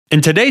In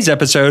today's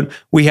episode,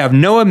 we have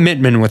Noah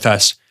Mittman with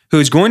us,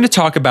 who is going to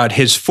talk about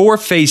his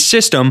 4-phase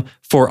system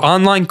for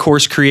online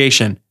course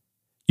creation.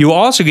 You will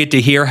also get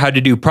to hear how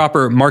to do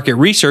proper market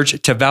research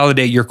to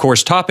validate your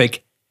course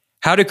topic,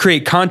 how to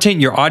create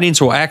content your audience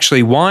will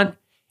actually want,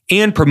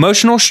 and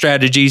promotional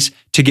strategies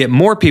to get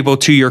more people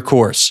to your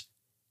course.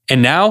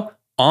 And now,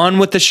 on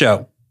with the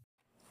show.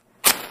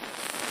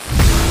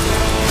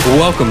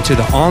 Welcome to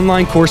the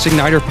Online Course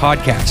Igniter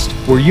podcast,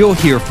 where you'll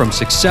hear from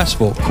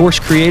successful course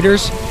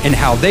creators and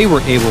how they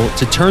were able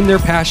to turn their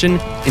passion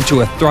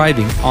into a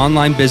thriving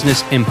online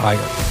business empire.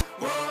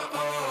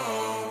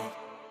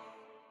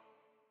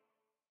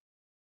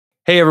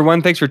 Hey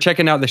everyone, thanks for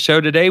checking out the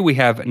show today. We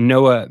have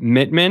Noah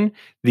Mittman,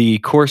 the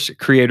course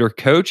creator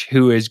coach,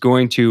 who is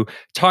going to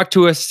talk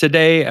to us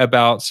today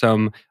about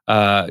some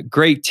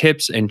great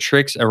tips and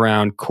tricks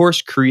around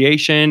course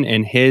creation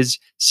and his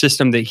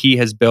system that he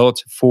has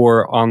built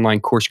for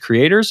online course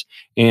creators.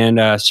 And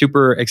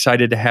super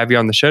excited to have you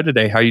on the show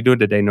today. How are you doing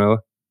today, Noah?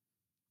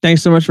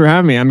 Thanks so much for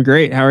having me. I'm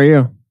great. How are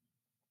you?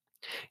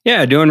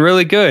 Yeah, doing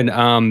really good.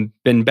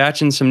 Been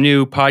batching some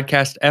new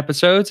podcast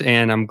episodes,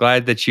 and I'm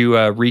glad that you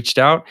reached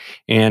out.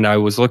 And I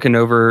was looking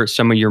over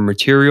some of your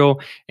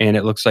material, and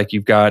it looks like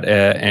you've got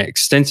an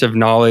extensive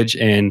knowledge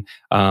in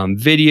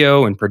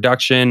video and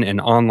production and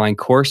online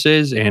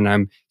courses. And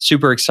I'm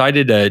super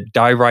excited to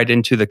dive right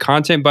into the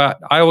content, but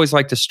I always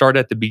like to start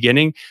at the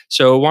beginning.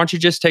 So why don't you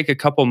just take a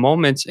couple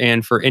moments,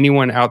 and for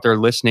anyone out there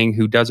listening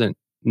who doesn't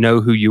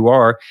know who you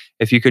are,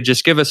 if you could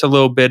just give us a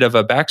little bit of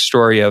a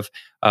backstory of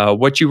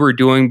what you were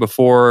doing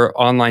before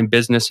online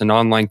business and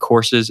online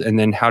courses, and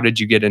then how did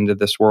you get into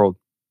this world?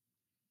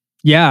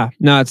 Yeah,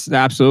 no, it's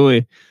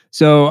absolutely.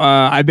 So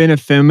I've been a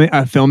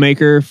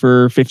filmmaker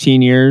for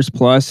 15 years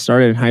plus,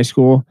 started in high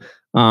school,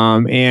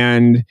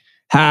 and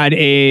had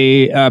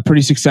a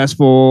pretty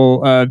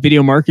successful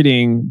video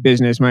marketing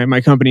business. My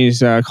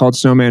company's called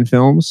Snowman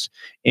Films,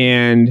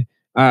 and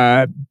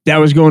that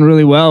was going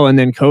really well. And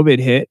then COVID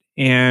hit.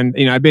 And,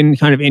 I've been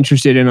kind of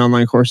interested in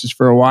online courses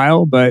for a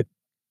while, but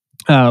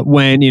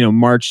when,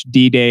 March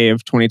D-Day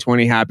of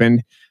 2020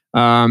 happened,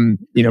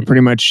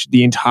 pretty much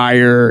the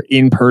entire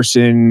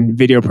in-person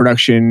video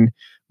production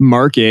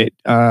market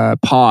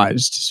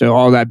paused. So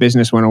all that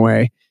business went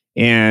away,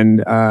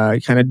 and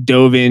kind of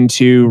dove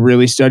into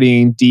really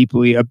studying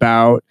deeply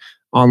about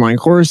online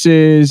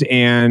courses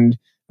and,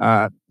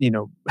 how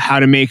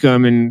to make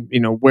them and,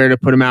 where to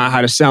put them out,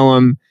 how to sell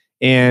them.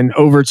 And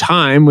over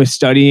time, with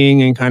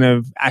studying and kind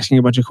of asking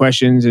a bunch of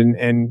questions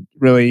and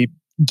really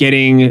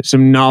getting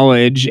some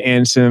knowledge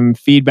and some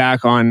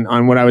feedback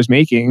on what I was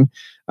making,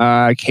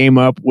 came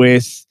up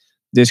with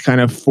this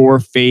kind of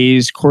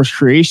 4-phase course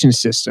creation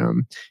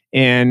system,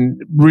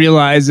 and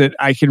realized that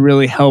I could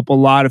really help a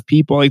lot of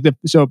people.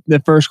 So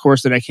the first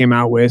course that I came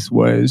out with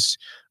was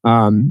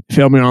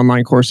filming an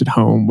online course at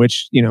home,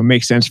 which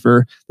makes sense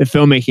for the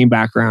filmmaking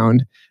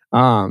background.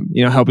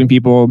 Helping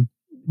people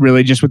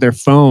really just with their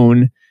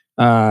phone.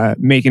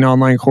 Make an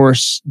online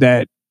course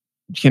that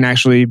can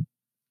actually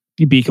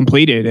be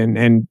completed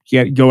and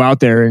go out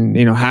there and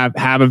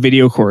have a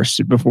video course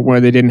before where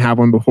they didn't have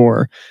one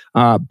before.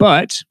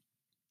 But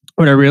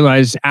what I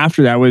realized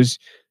after that was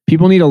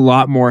people need a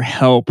lot more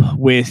help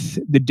with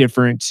the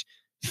different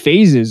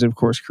phases of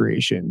course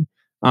creation.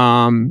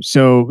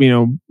 So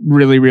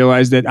really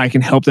realized that I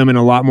can help them in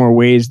a lot more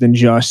ways than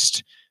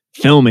just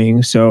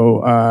filming.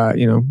 So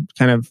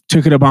kind of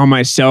took it upon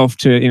myself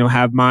to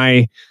have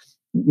my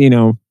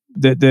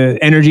the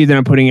energy that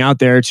I'm putting out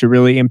there to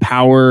really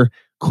empower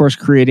course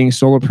creating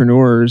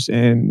solopreneurs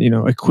and,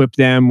 equip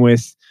them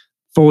with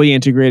fully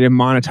integrated,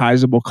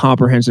 monetizable,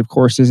 comprehensive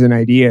courses and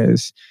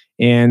ideas.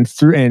 And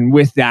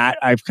with that,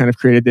 I've kind of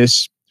created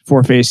this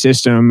 4-phase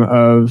system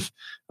of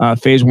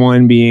phase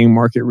 1 being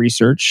market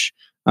research,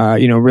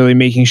 really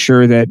making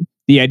sure that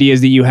the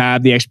ideas that you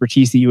have, the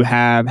expertise that you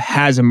have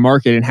has a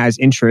market and has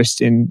interest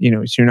in,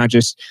 so you're not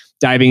just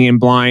diving in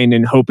blind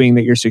and hoping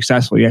that you're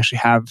successful. You actually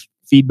have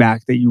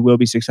feedback that you will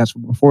be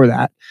successful before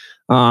that.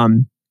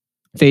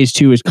 Phase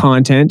 2 is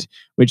content,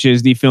 which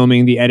is the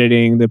filming, the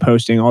editing, the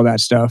posting, all that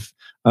stuff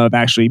of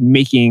actually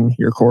making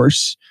your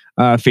course.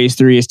 Phase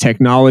 3 is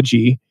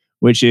technology,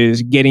 which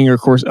is getting your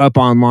course up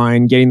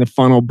online, getting the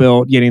funnel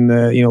built, getting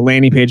the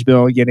landing page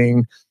built,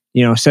 getting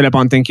set up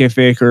on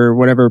Thinkific or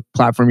whatever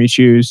platform you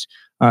choose.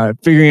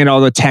 Figuring out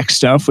all the tech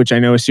stuff, which I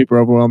know is super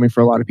overwhelming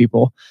for a lot of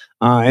people.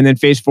 And then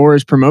phase 4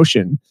 is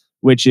promotion,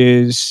 which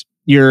is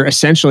you're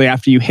essentially,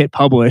 after you hit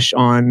publish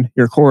on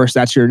your course,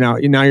 that's now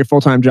your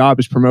full-time job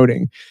is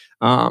promoting.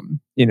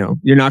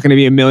 You're not going to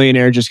be a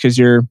millionaire just because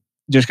you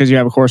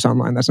have a course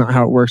online. That's not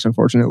how it works,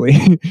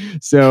 unfortunately.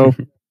 So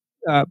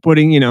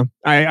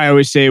I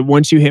always say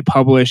once you hit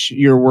publish,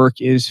 your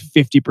work is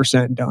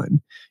 50%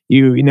 done.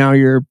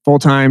 Your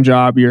full-time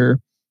job,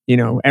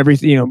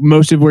 everything,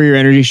 most of where your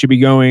energy should be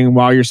going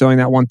while you're selling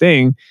that one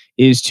thing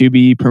is to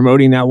be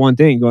promoting that one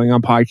thing, going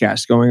on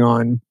podcasts, going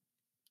on,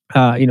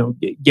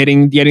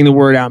 getting the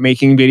word out,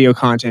 making video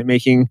content,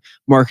 making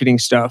marketing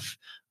stuff,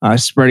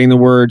 spreading the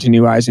word to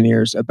new eyes and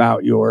ears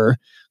about your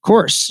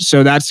course.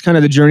 So that's kind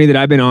of the journey that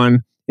I've been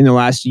on in the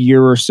last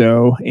year or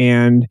so,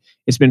 and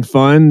it's been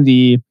fun.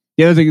 The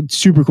other thing,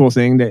 super cool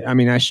thing that, I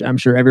mean, I'm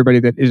sure everybody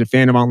that is a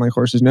fan of online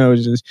courses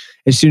knows, is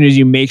as soon as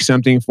you make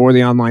something for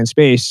the online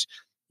space,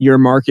 your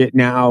market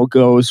now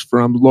goes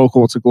from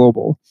local to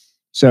global.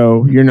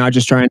 So you're not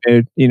just trying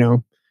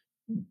to,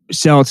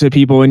 sell to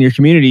people in your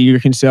community. You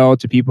can sell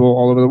to people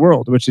all over the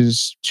world, which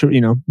is,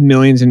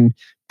 millions and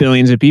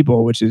billions of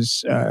people, which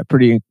is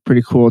pretty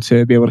cool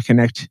to be able to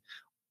connect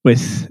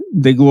with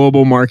the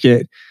global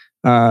market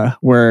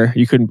where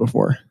you couldn't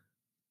before.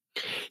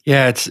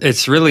 Yeah,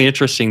 it's really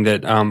interesting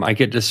that I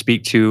get to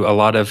speak to a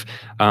lot of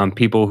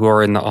people who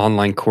are in the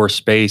online course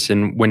space,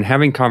 and when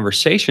having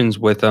conversations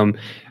with them,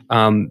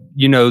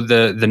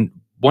 the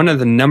one of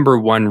the number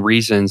one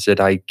reasons that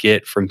I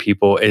get from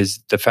people is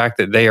the fact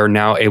that they are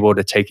now able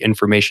to take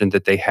information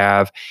that they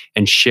have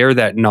and share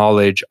that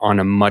knowledge on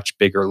a much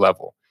bigger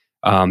level.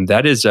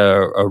 That is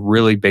a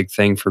really big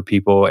thing for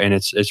people, and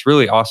it's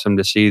really awesome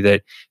to see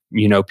that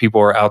people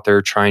are out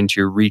there trying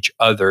to reach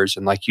others.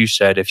 And like you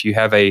said, if you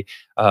have a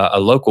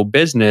local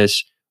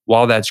business,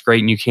 while that's great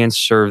and you can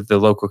serve the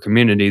local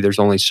community, there's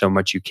only so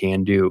much you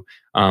can do.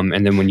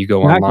 And then when you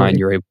go online, Exactly.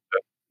 you're able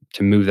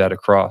to move that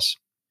across.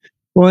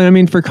 Well, I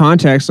mean, for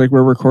context, like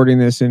we're recording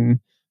this in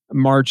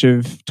March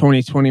of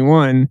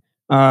 2021,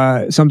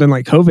 something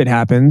like COVID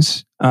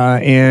happens,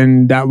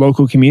 and that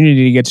local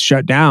community gets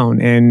shut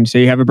down. And so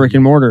you have a brick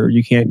and mortar,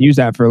 you can't use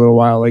that for a little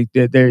while. Like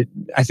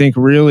I think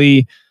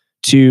really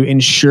to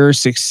ensure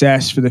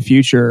success for the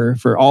future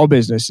for all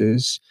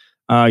businesses,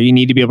 you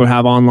need to be able to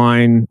have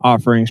online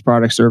offerings,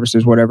 products,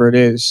 services, whatever it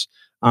is,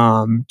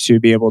 to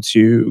be able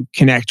to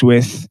connect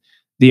with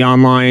the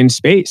online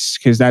space,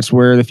 because that's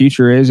where the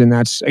future is. And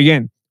that's,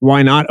 again,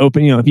 why not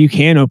open, if you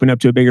can open up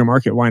to a bigger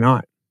market, why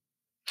not?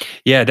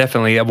 Yeah,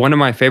 definitely. One of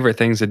my favorite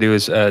things to do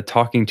is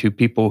talking to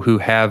people who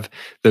have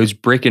those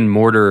brick and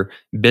mortar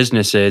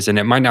businesses, and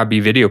it might not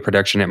be video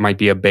production, it might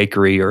be a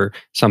bakery or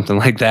something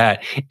like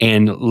that,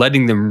 and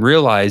letting them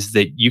realize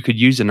that you could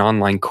use an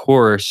online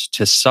course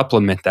to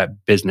supplement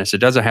that business. It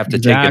doesn't have to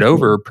take it Exactly.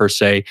 over per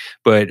se,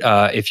 but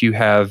if you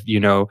have,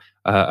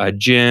 a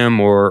gym,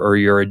 or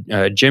you're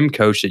a gym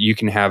coach, that you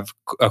can have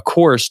a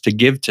course to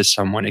give to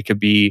someone. It could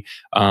be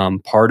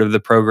part of the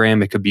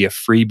program. It could be a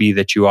freebie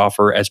that you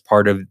offer as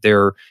part of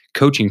their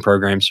coaching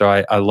program. So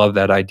I love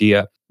that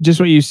idea. Just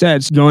what you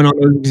said, so going on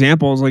those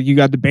examples, like you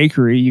got the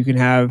bakery, you can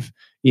have,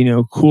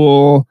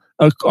 cool,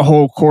 a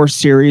whole course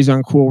series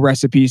on cool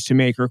recipes to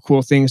make or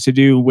cool things to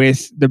do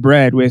with the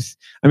bread.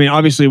 I mean,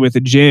 obviously with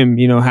the gym,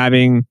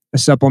 having a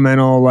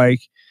supplemental, like,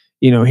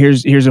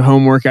 here's a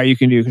home workout you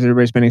can do because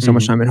everybody's spending so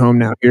much Mhm. time at home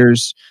now.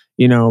 Here's,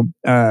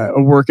 a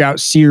workout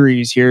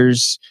series.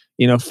 Here's,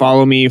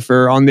 follow me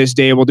for on this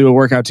day, we'll do a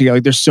workout together.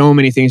 Like there's so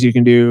many things you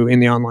can do in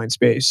the online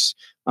space.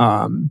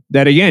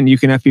 That again, you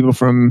can have people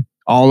from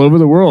all over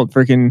the world.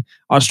 Freaking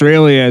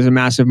Australia is a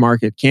massive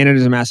market. Canada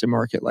is a massive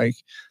market. Like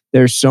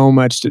there's so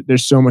much to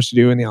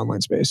do in the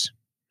online space.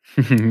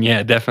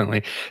 Yeah,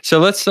 definitely. So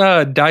let's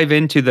dive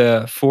into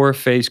the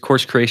four-phase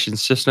course creation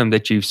system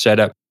that you've set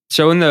up.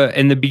 So in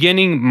the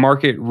beginning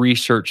market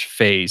research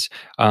phase,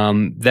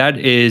 that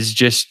is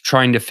just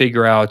trying to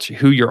figure out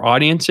who your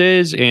audience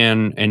is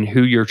and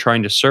who you're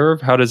trying to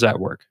serve. How does that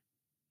work?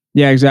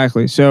 Yeah,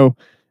 exactly. So,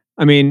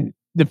 I mean,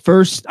 I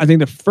think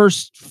the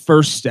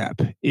first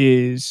step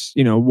is,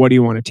 what do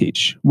you want to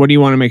teach? What do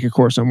you want to make a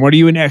course on? What are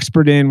you an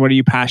expert in? What are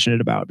you passionate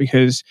about?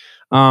 Because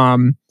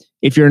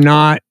if you're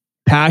not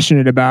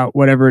passionate about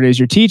whatever it is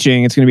you're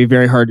teaching, it's going to be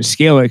very hard to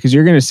scale it, because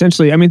you're going to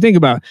essentially, I mean, think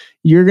about,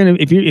 you're going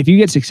to, if you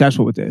get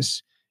successful with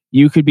this,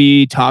 you could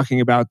be talking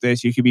about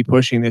this, you could be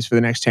pushing this for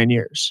the next 10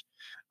 years,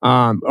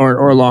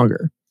 or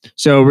longer.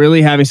 So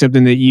really having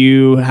something that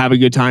you have a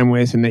good time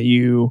with and that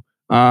you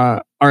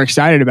are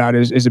excited about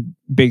is a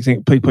big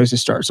place to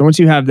start. So once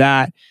you have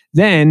that,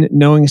 then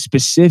knowing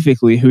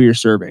specifically who you're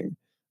serving,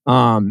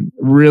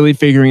 really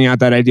figuring out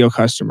that ideal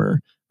customer,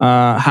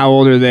 how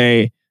old are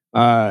they,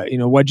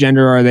 what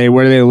gender are they,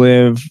 where do they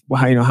live,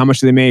 how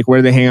much do they make, where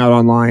do they hang out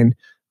online,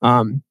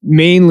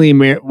 mainly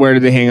where do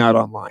they hang out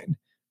online,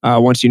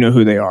 once you know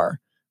who they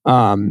are,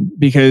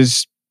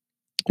 because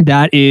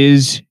that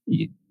is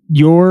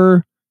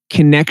your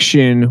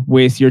connection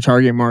with your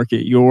target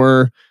market,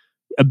 your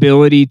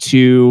ability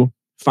to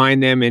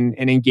find them and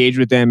engage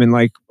with them and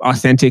like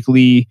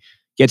authentically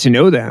get to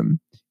know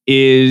them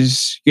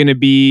is going to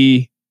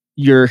be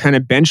your kind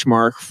of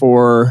benchmark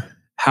for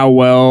how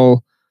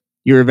well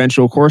your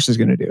eventual course is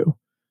going to do.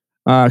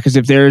 Because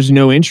if there's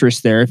no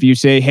interest there, if you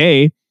say,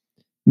 hey,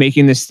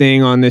 making this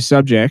thing on this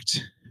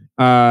subject,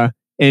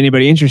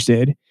 anybody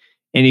interested,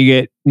 and you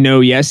get no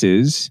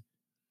yeses,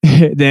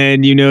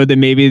 then you know that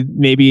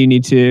maybe you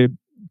need to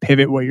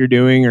pivot what you're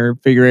doing or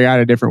figure out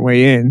a different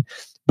way in.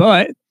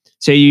 But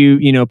say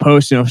you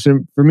post, so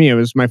for me, it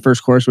was my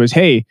first course was,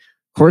 hey,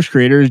 course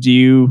creators, do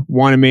you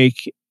want to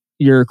make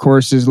your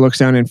courses look,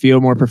 sound, and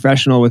feel more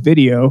professional with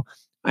video?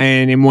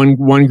 And in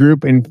one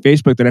group in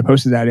Facebook that I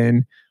posted that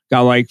in,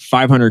 got like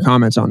 500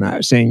 comments on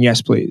that saying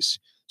yes, please.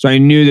 So I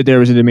knew that there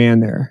was a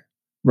demand there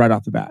right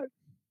off the bat.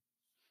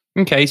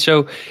 Okay,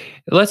 so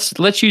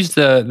let's use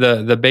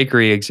the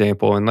bakery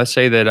example, and let's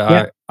say that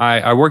Yeah,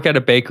 I work at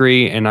a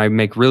bakery and I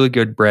make really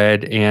good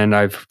bread, and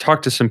I've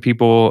talked to some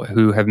people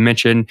who have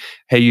mentioned,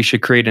 hey, you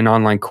should create an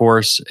online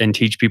course and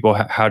teach people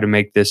how to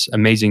make this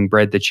amazing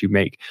bread that you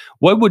make.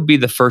 What would be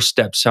the first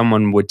step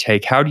someone would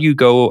take? How do you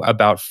go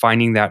about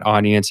finding that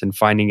audience and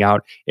finding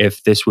out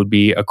if this would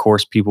be a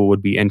course people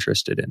would be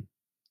interested in?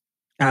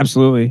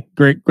 absolutely.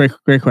 Great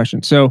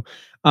question. So,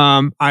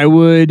 I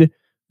would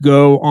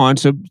go on.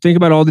 So think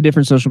about all the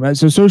different So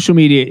social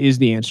media is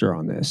the answer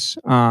on this.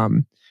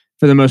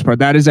 For the most part,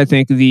 that is, I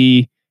think,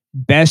 the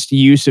best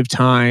use of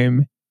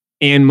time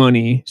and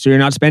money. So you're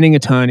not spending a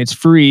ton. It's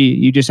free.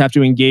 You just have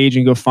to engage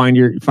and go find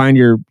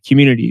your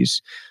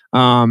communities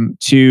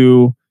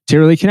to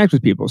really connect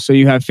with people. So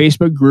you have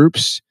Facebook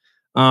groups,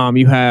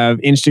 you have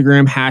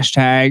Instagram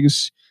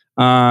hashtags,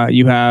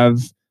 you have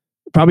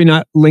probably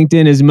not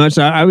LinkedIn as much.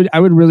 I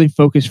would really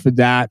focus for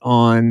that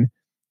on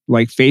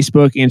like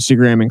Facebook,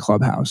 Instagram, and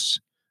Clubhouse,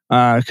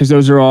 because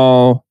those are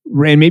all,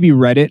 and maybe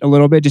Reddit a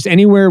little bit, just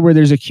anywhere where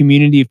there's a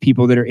community of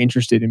people that are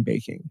interested in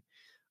baking.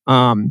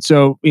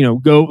 So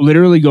go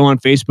on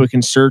Facebook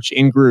and search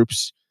in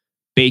groups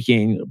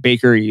baking,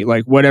 bakery,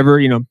 like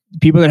whatever,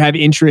 people that have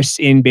interests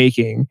in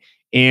baking.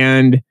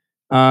 And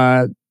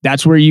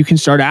that's where you can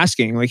start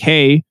asking, like,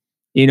 hey,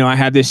 I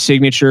have this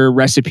signature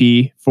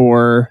recipe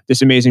for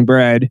this amazing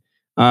bread.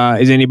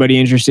 Is anybody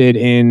interested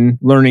in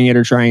learning it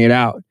or trying it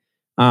out?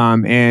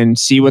 And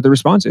see what the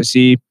response is.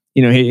 See,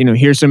 hey,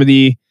 here's some of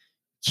the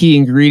key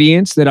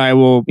ingredients that I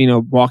will,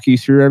 walk you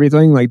through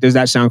everything. Like, does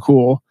that sound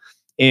cool?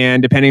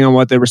 And depending on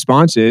what the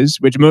response is,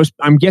 which most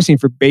I'm guessing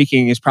for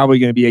baking is probably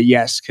going to be a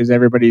yes, because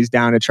everybody's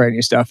down to try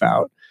new stuff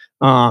out.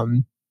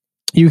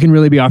 You can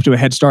really be off to a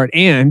head start,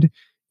 and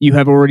you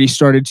have already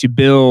started to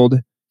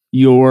build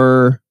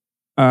your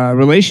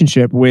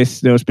relationship with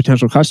those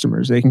potential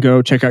customers. They can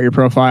go check out your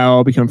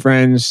profile, become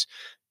friends,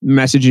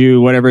 message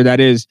you, whatever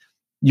that is.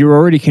 You're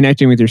already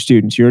connecting with your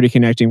students. You're already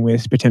connecting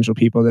with potential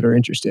people that are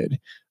interested.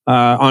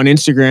 On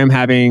Instagram,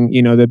 having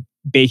the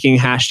baking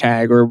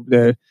hashtag or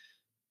the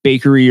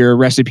bakery or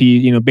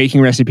recipe,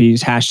 baking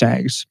recipes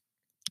hashtags,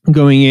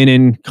 going in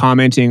and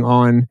commenting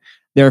on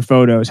their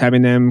photos,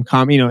 having them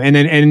and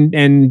then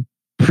and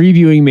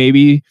previewing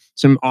maybe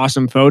some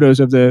awesome photos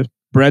of the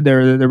bread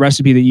there, the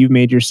recipe that you've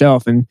made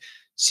yourself, and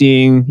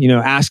seeing,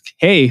 ask,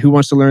 hey, who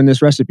wants to learn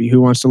this recipe? Who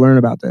wants to learn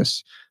about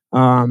this?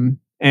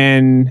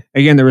 And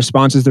again, the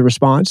response is the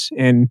response.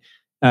 And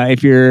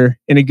if you're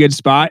in a good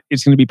spot,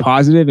 it's going to be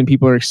positive and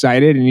people are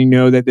excited,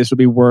 and that this will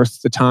be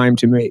worth the time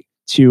to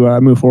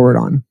move forward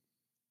on.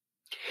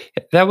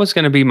 That was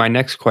going to be my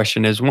next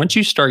question is once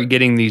you start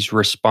getting these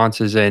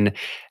responses in,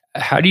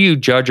 how do you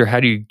judge or how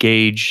do you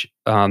gauge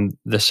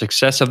the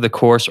success of the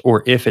course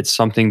or if it's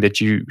something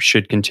that you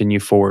should continue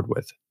forward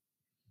with?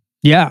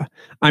 Yeah.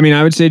 I mean,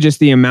 I would say just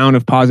the amount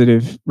of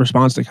positive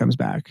response that comes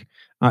back.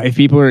 If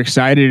people are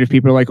excited, if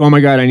people are like, "Oh my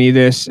God, I need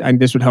this, and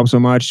this would help so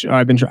much."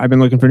 I've been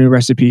looking for new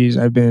recipes.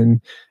 I've been,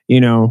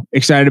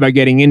 excited about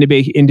getting into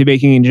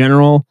baking in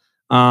general.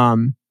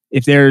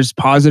 If there's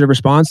positive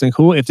response, then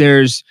cool. If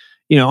there's,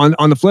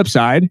 on the flip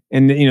side,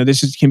 and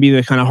can be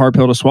the kind of hard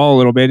pill to swallow a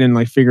little bit, and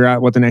like figure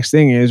out what the next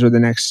thing is or the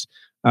next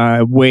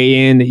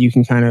way in that you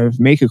can kind of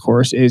make a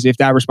course is if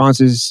that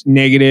response is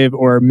negative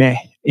or meh.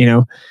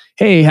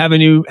 Hey, have a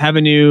new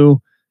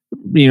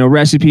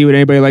recipe. Would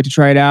anybody like to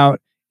try it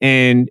out?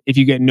 And if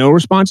you get no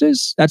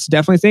responses, that's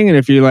definitely a thing. And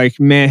if you're like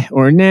meh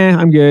or nah,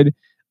 I'm good,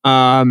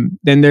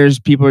 then there's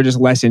people are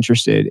just less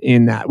interested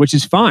in that, which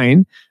is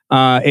fine.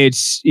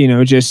 It's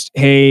just,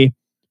 hey,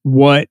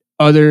 what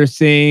other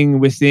thing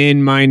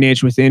within my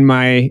niche, within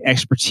my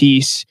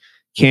expertise,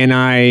 can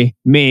I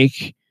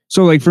make?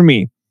 So like for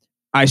me,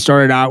 I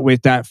started out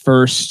with that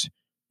first,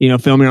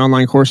 filming an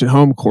online course at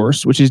home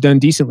course, which has done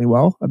decently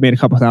well. I've made a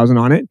couple thousand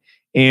on it.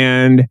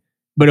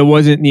 But it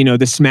wasn't,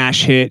 the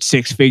smash hit,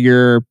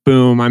 6-figure,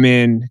 boom, I'm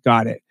in,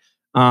 got it.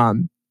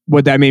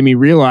 What that made me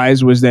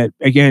realize was that,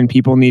 again,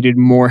 people needed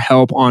more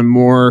help on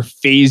more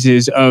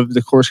phases of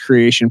the course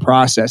creation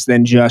process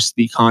than just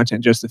the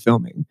content, just the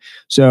filming.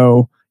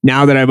 So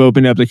now that I've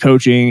opened up the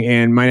coaching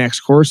and my next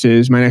course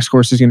is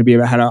going to be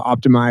about how to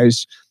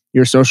optimize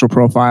your social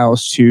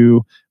profiles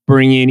to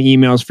bring in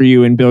emails for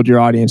you and build your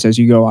audience as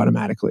you go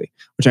automatically,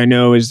 which I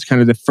know is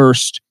kind of the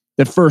first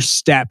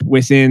step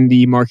within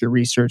the market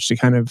research to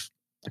kind of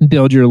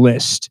build your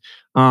list.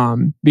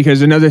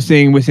 Because another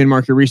thing within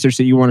market research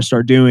that you want to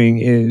start doing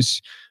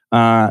is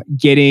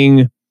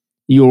getting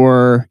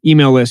your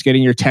email list,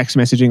 getting your text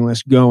messaging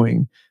list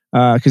going.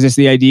 Because it's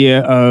the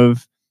idea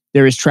of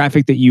there is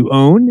traffic that you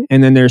own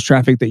and then there's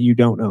traffic that you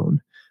don't own.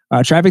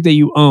 Traffic that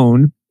you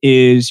own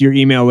is your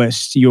email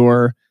list,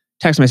 your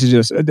text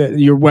messages,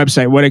 your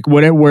website,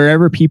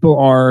 wherever people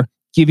are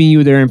giving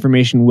you their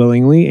information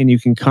willingly, and you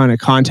can kind of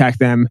contact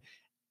them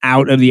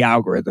out of the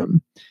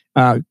algorithm.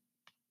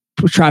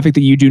 Traffic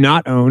that you do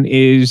not own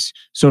is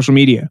social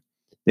media.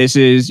 This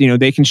is,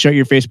 they can shut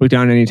your Facebook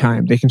down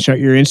anytime. They can shut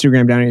your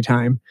Instagram down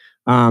anytime.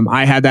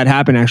 I had that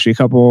happen actually a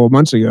couple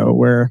months ago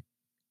where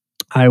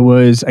I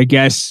was, I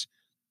guess,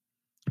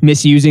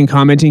 misusing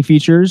commenting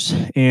features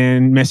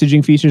and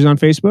messaging features on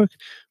Facebook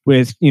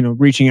with,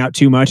 reaching out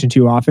too much and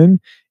too often.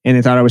 And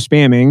they thought I was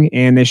spamming,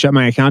 and they shut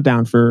my account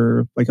down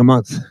for like a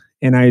month.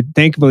 And I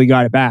thankfully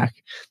got it back.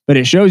 But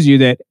it shows you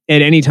that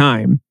at any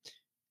time,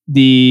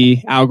 the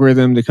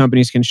algorithm, the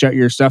companies can shut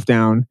your stuff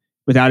down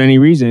without any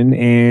reason.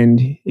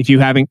 And if you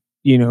haven't,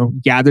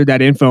 gathered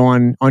that info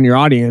on your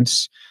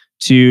audience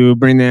to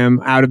bring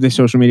them out of the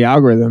social media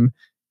algorithm,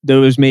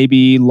 those may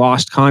be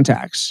lost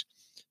contacts.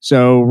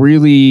 So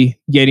really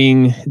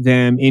getting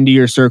them into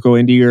your circle,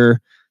 into your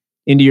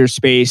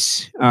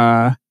space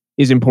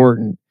is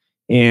important.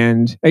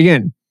 And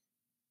again,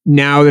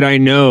 now that I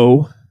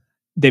know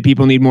that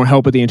people need more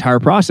help with the entire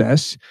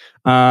process,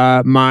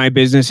 my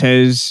business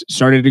has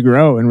started to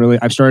grow, and really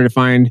I've started to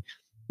find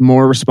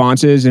more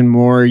responses and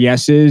more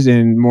yeses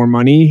and more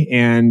money.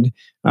 And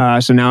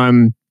so now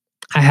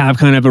I have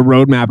kind of a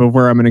roadmap of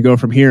where I'm going to go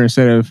from here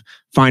instead of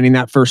finding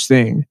that first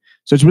thing.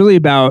 So it's really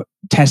about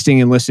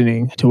testing and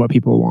listening to what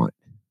people want.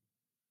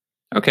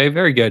 Okay,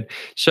 very good.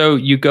 So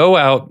you go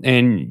out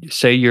and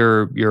say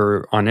you're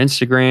on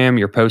Instagram,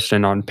 you're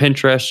posting on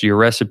Pinterest, your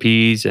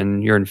recipes,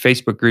 and you're in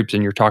Facebook groups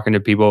and you're talking to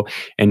people,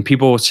 and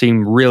people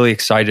seem really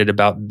excited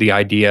about the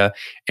idea,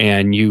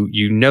 and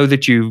you know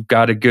that you've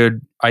got a good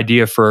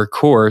idea for a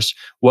course.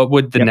 What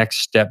would the Yep.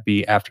 next step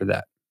be after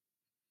that?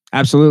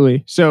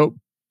 Absolutely. So a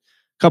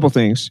couple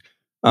things.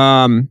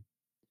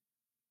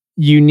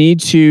 You need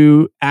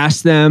to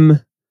ask them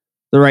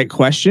the right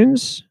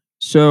questions.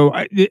 So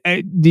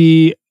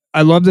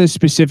I love the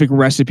specific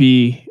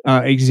recipe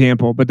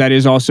example, but that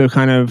is also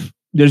kind of,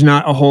 there's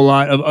not a whole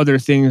lot of other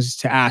things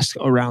to ask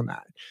around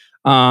that.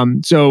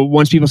 So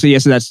once people say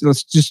yes to that,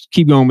 let's just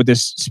keep going with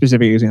this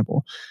specific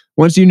example.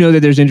 Once you know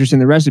that there's interest in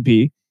the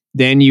recipe,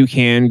 then you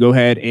can go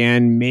ahead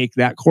and make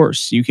that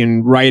course. You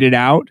can write it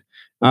out.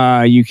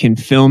 You can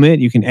film it.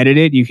 You can edit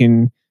it. You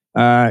can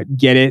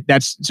get it.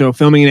 So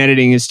filming and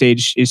editing is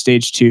stage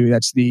 2.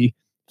 That's the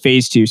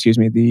phase 2,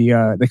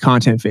 the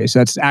content phase. So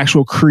that's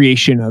actual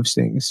creation of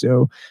things.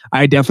 So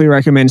I definitely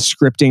recommend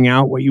scripting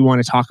out what you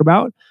want to talk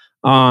about.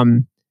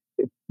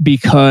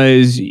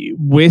 Because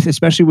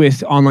especially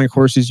with online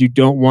courses, you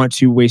don't want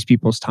to waste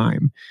people's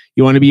time.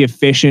 You want to be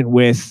efficient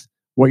with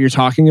what you're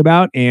talking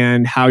about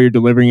and how you're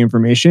delivering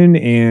information,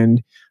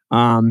 and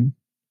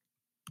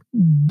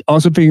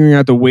also figuring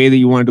out the way that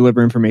you want to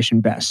deliver information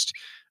best.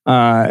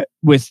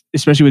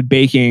 Especially with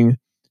baking,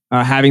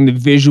 having the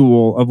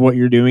visual of what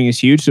you're doing is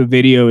huge. So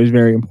video is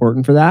very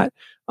important for that.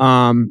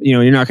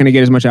 You're not going to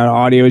get as much out of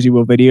audio as you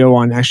will video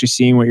on actually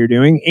seeing what you're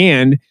doing,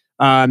 and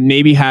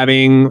maybe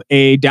having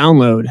a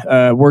download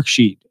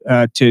worksheet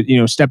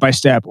to step by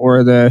step,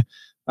 or the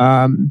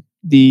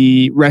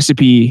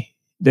recipe,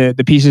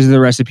 the pieces of the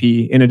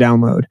recipe in a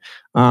download.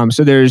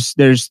 So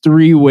there's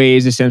 3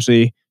 ways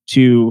essentially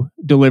to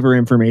deliver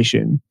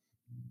information,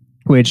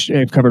 which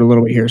I've covered a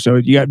little bit here. So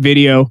you got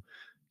video,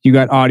 you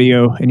got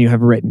audio, and you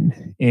have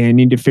written, and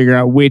you need to figure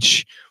out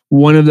which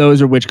one of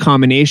those or which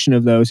combination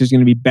of those is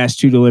going to be best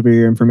to deliver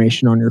your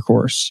information on your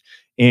course.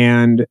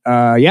 And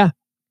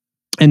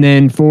and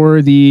then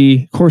for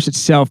the course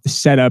itself, the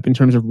setup in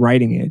terms of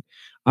writing it,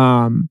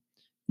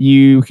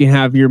 you can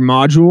have your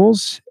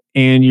modules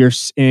and your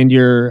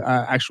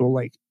actual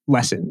like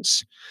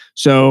lessons.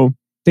 So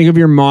think of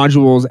your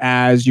modules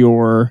as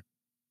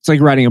it's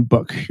like writing a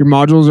book. Your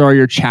modules are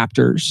your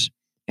chapters,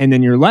 and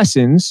then your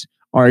lessons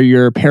are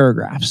your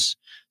paragraphs.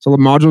 So the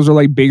modules are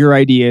like bigger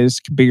ideas,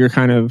 bigger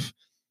kind of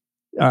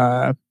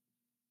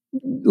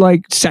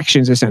like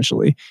sections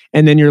essentially.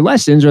 And then your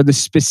lessons are the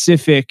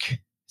specific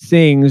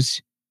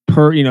things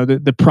per,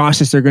 the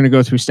process they're going to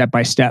go through step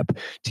by step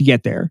to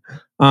get there.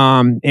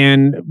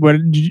 And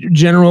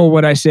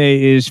what I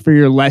say is, for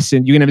your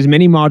lesson, you can have as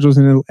many modules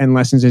and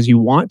lessons as you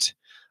want.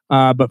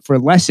 But for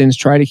lessons,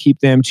 try to keep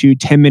them to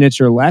 10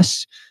 minutes or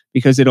less,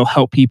 because it'll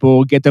help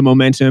people get the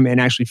momentum and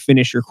actually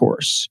finish your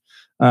course.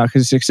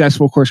 Because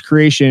successful course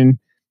creation,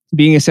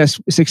 being a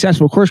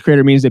successful course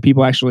creator means that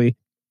people actually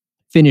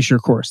finish your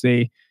course.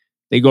 They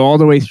go all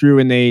the way through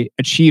and they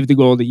achieve the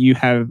goal that you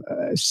have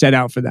set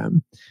out for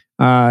them.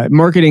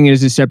 Marketing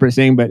is a separate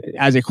thing, but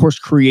as a course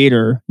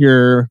creator,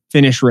 your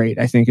finish rate,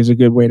 I think, is a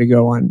good way to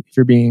go on if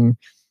you're being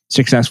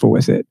successful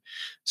with it.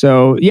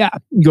 So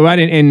go out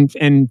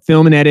and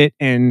film and edit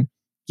and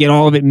get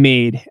all of it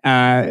made.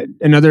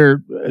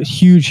 Another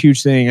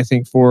huge thing, I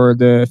think, for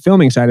the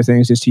filming side of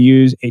things is to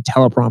use a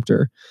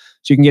teleprompter.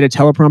 So you can get a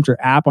teleprompter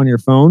app on your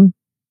phone.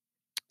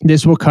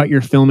 This will cut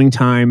your filming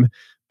time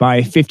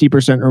by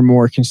 50% or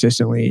more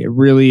consistently. It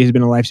really has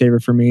been a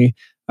lifesaver for me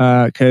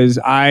because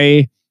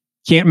I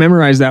can't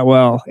memorize that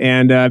well.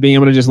 And being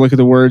able to just look at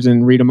the words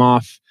and read them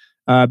off.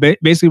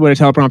 Basically what a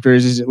teleprompter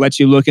is it lets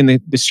you look in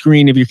the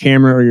screen of your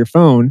camera or your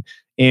phone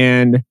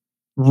and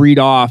read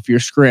off your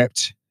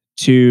script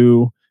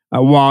to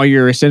while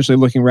you're essentially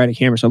looking right at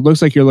camera. So it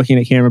looks like you're looking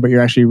at camera, but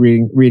you're actually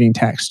reading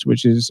text,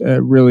 which is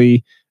a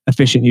really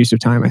efficient use of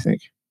time, I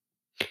think.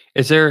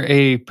 Is there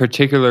a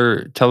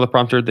particular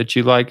teleprompter that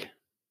you like?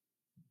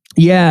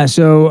 Yeah,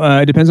 so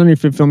it depends on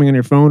if you're filming on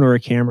your phone or a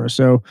camera.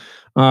 So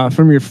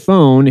from your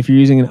phone, if you're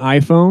using an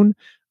iPhone,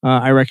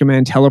 I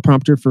recommend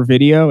Teleprompter for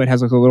video. It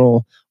has like a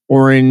little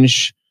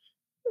orange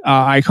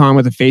icon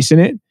with a face in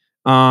it,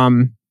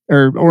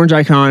 or orange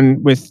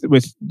icon with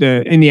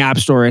the in the App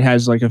Store. It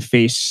has like a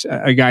face,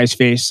 a guy's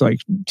face, like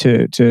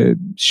to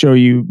show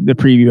you the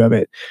preview of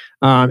it.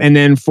 And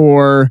then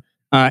for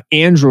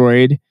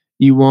Android,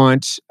 you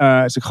want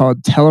it's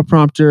called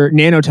Teleprompter,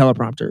 Nano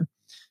Teleprompter.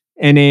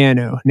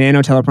 Nano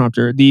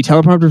Teleprompter. The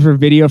teleprompter for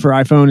video for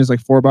iPhone is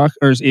like $4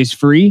 or is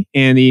free,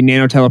 and the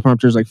Nano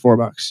Teleprompter is like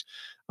 $4.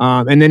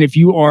 And then if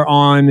you are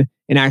on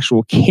an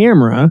actual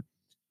camera,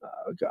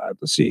 oh God,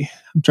 let's see.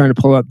 I'm trying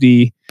to pull up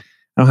I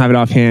don't have it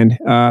offhand.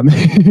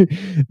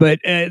 But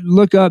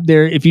look up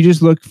there. If you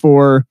just look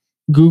for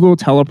Google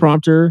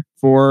Teleprompter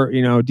for,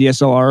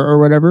 DSLR or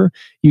whatever,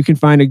 you can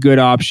find a good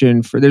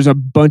option there's a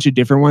bunch of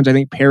different ones. I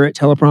think Parrot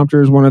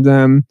Teleprompter is one of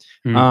them.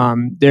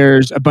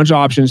 There's a bunch of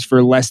options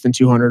for less than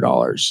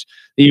 $200.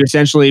 You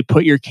essentially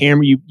put your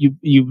camera,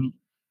 you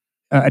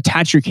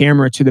attach your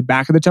camera to the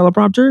back of the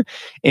teleprompter,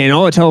 and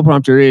all a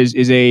teleprompter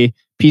is a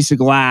piece of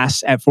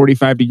glass at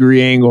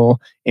 45-degree angle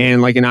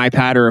and like an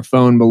iPad or a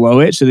phone below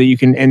it, so that you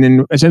can, and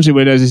then essentially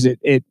what it does is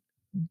it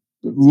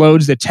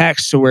loads the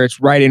text to where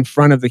it's right in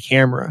front of the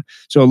camera.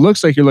 So it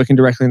looks like you're looking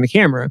directly in the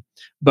camera,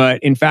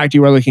 but in fact,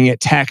 you are looking at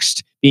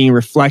text being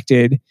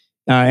reflected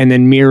and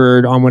then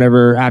mirrored on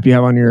whatever app you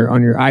have on your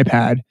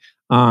iPad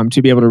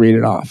to be able to read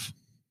it off.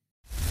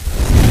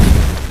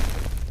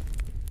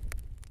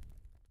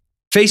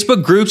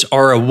 Facebook groups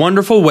are a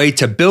wonderful way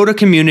to build a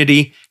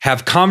community,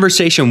 have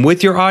conversation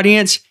with your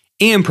audience,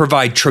 and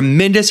provide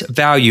tremendous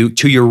value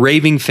to your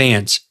raving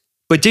fans.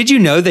 But did you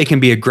know they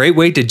can be a great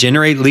way to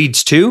generate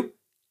leads too?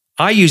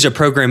 I use a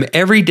program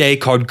every day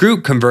called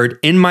Group Convert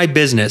in my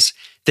business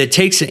that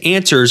takes the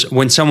answers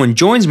when someone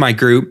joins my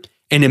group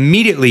and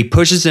immediately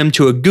pushes them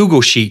to a Google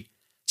Sheet,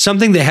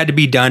 something that had to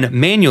be done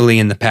manually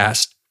in the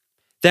past.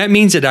 That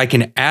means that I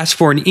can ask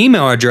for an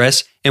email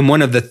address and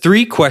one of the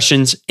 3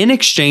 questions in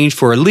exchange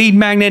for a lead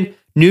magnet,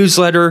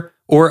 newsletter,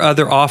 or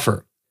other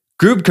offer.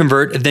 Group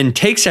Convert then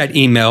takes that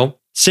email,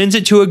 sends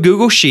it to a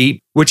Google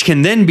Sheet, which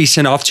can then be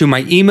sent off to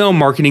my email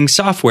marketing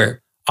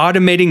software,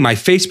 automating my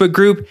Facebook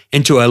group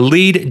into a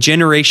lead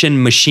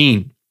generation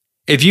machine.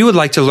 If you would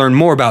like to learn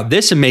more about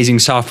this amazing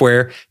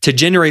software to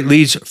generate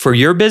leads for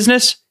your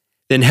business,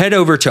 then head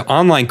over to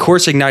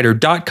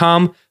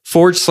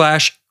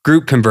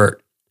onlinecourseigniter.com/group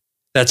convert.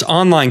 That's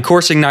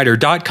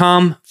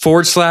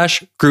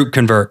onlinecourseigniter.com/group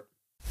convert.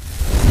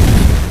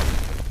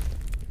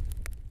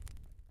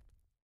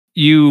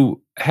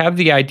 You have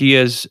the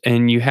ideas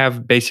and you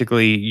have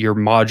basically your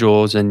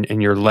modules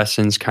and your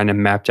lessons kind of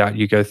mapped out.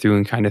 You go through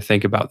and kind of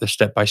think about the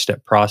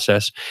step-by-step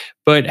process.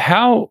 But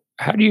how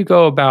do you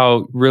go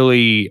about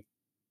really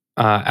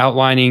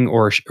outlining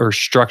or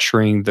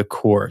structuring the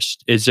course?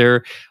 Is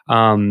there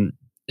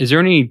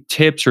any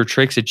tips or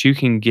tricks that you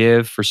can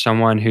give for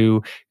someone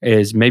who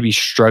is maybe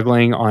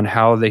struggling on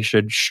how they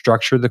should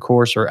structure the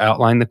course or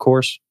outline the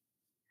course?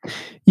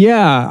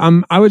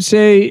 Yeah, I would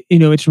say,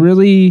 it's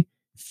really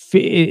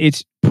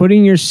it's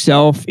putting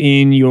yourself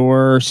in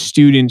your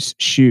students'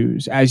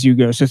 shoes as you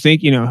go. So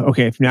think,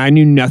 okay, if now I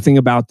knew nothing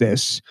about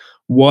this,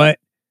 what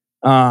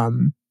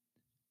way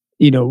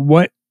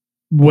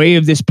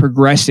of this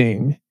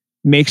progressing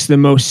makes the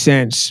most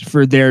sense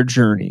for their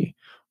journey?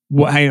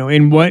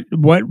 In what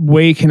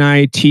way can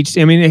I teach?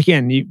 I mean,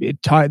 again,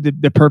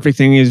 the perfect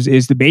thing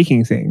is the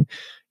baking thing.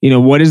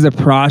 What is the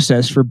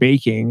process for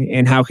baking,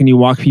 and how can you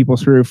walk people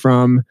through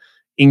from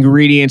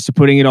ingredients to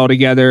putting it all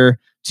together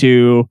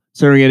to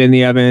throwing it in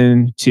the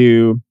oven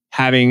to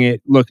having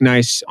it look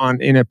nice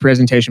in a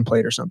presentation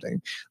plate or something?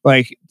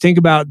 Like, think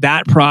about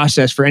that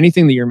process for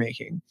anything that you're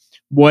making.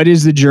 What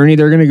is the journey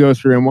they're going to go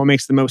through, and what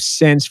makes the most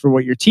sense for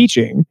what you're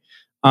teaching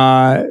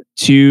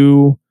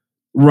to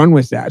run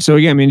with that? So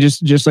again, I mean,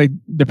 just like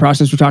the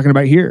process we're talking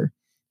about here,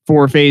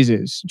 4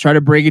 phases. Try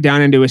to break it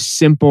down into a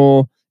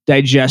simple,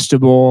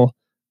 digestible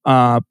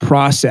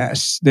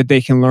process that they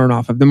can learn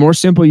off of. The more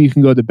simple you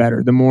can go, the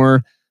better. The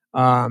more,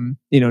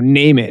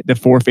 name it, the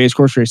 4-phase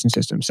course creation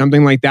system,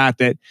 something like that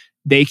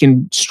they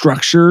can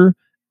structure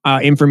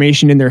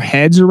information in their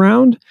heads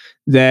around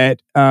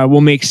that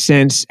will make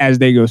sense as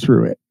they go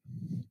through it.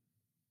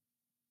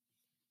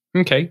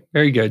 Okay,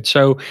 very good.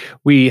 So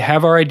we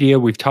have our idea.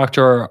 We've talked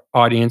to our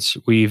audience.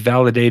 We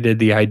validated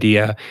the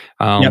idea.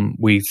 Yep.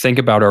 We think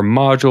about our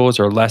modules,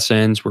 our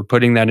lessons. We're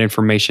putting that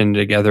information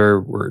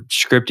together. We're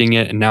scripting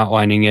it and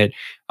outlining it.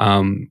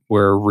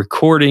 We're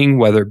recording,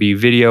 whether it be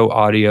video,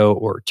 audio,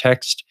 or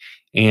text.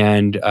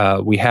 And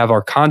we have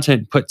our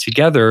content put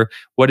together.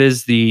 What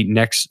is the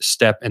next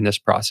step in this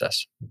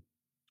process?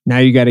 Now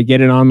you got to get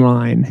it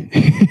online.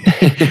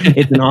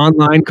 It's an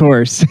online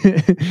course.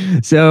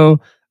 So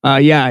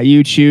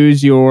you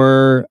choose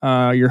your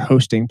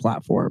hosting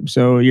platform.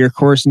 So your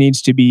course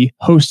needs to be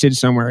hosted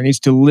somewhere. It needs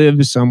to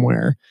live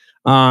somewhere.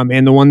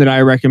 And the one that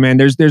I recommend,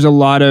 there's a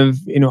lot of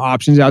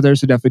options out there.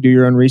 So definitely do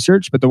your own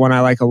research. But the one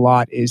I like a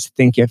lot is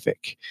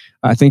Thinkific,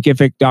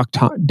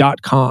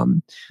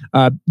 Thinkific.com.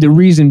 The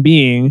reason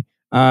being,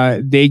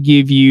 they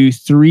give you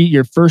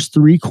your first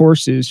 3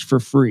 courses for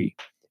free.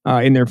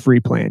 in their free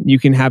plan. You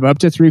can have up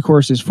to 3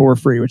 courses for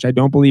free, which I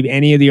don't believe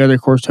any of the other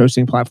course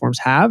hosting platforms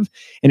have.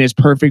 And it's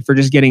perfect for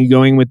just getting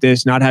going with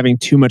this, not having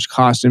too much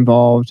cost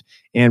involved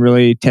and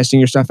really testing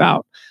your stuff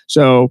out.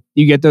 So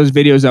you get those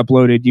videos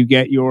uploaded, you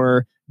get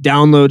your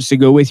downloads to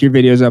go with your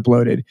videos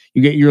uploaded,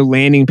 you get your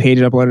landing page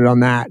uploaded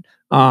on that.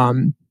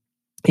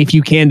 If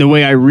you can, the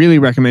way I really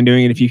recommend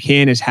doing it, if you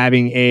can, is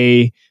having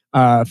a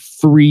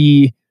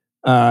free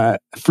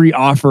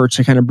offer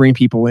to kind of bring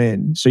people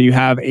in. So you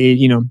have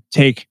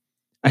take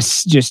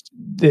just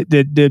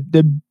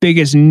the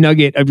biggest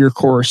nugget of your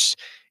course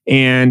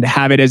and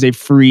have it as a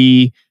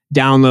free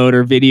download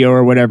or video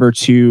or whatever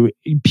to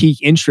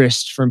pique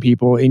interest from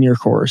people in your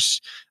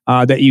course,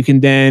 that you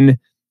can then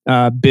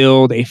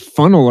build a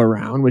funnel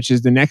around, which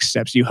is the next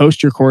steps. You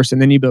host your course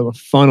and then you build a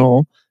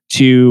funnel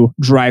to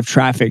drive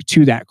traffic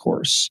to that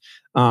course.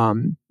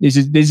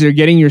 These are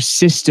getting your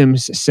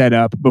systems set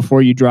up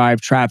before you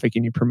drive traffic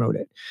and you promote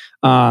it.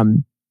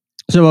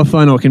 So a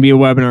funnel can be a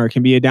webinar,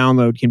 can be a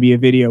download, can be a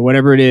video,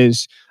 whatever it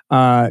is,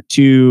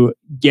 to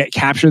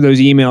capture those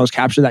emails,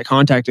 capture that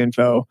contact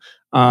info,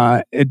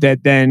 that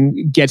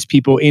then gets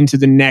people into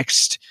the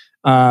next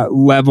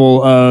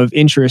level of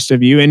interest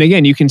of you. And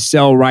again, you can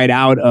sell right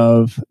out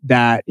of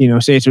that.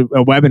 Say it's a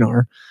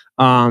webinar.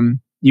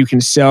 You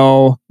can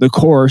sell the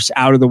course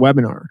out of the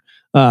webinar.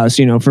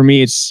 So for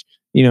me, it's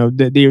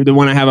the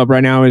one I have up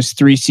right now is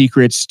 3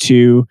 secrets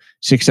to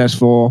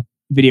successful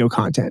video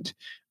content.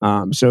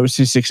 So it's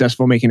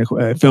successful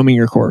filming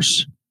your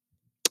course.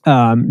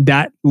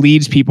 That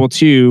leads people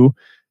to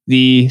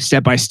the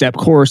step-by-step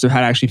course of how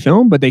to actually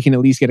film, but they can at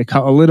least get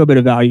a little bit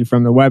of value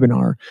from the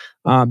webinar,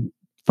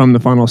 from the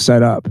funnel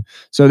set up.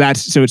 So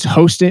it's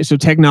hosting. So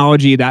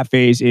technology, that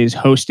phase is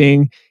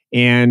hosting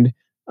and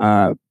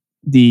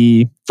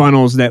the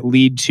funnels that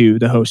lead to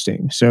the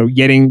hosting. So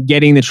getting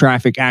the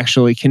traffic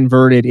actually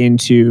converted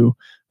into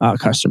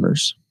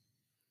customers.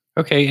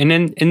 Okay, and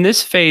then in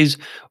this phase,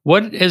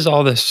 what is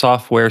all the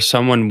software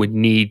someone would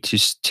need to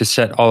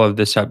set all of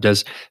this up?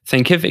 Does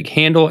Thinkific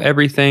handle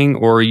everything,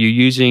 or are you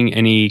using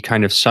any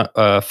kind of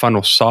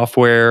funnel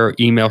software,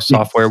 email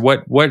software?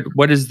 What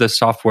does the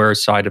software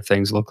side of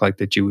things look like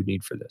that you would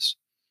need for this?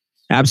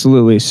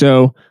 Absolutely.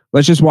 So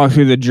let's just walk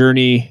through the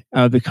journey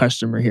of the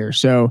customer here.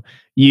 So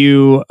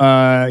you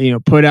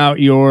put out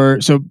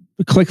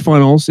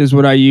ClickFunnels is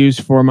what I use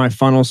for my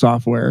funnel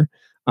software.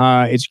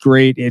 It's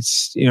great.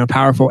 It's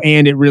powerful,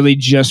 and it really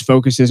just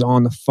focuses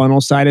on the funnel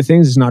side of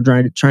things. It's not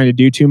trying to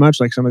do too much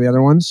like some of the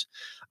other ones.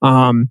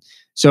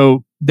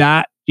 So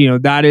that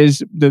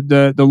is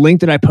the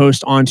link that I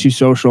post onto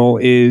social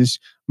is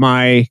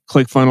my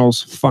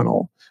ClickFunnels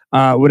funnel.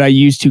 What I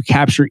use to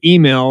capture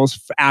emails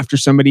after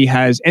somebody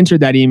has entered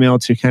that email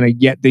to kind of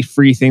get the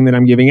free thing that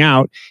I'm giving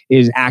out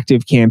is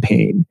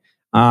ActiveCampaign.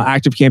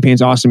 ActiveCampaign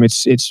is awesome.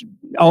 It's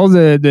all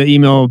the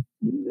email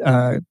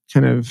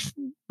kind of,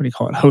 what do you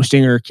call it,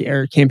 hosting or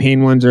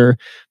campaign ones are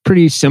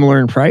pretty similar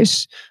in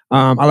price.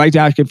 I like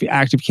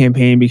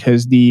ActiveCampaign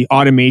because the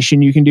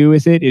automation you can do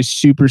with it is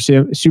super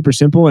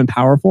simple and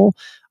powerful.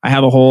 I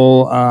have a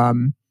whole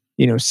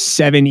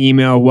 7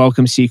 email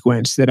welcome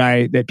sequence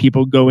that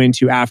people go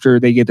into after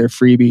they get their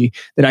freebie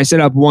that I set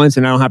up once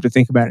and I don't have to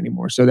think about it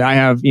anymore. So that I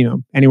have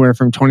anywhere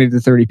from 20 to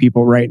 30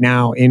 people right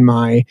now in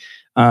my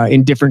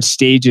in different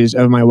stages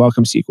of my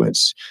welcome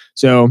sequence.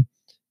 So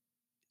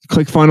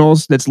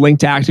ClickFunnels that's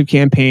linked to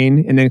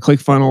ActiveCampaign, and then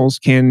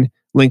ClickFunnels can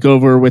link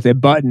over with a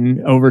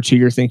button over to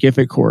your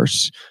Thinkific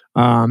course.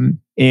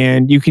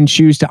 And you can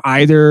choose to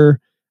either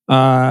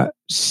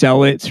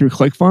sell it through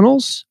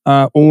ClickFunnels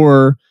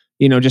or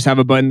just have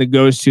a button that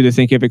goes to the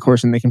Thinkific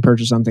course and they can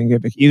purchase on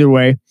Thinkific. Either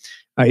way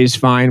is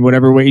fine.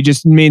 Whatever way.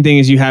 Just the main thing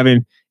is you have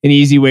an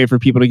easy way for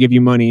people to give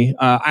you money.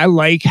 I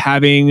like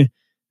having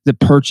the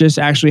purchase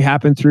actually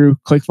happen through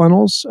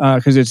ClickFunnels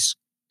because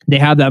they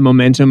have that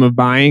momentum of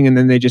buying, and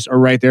then they just are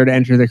right there to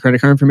enter their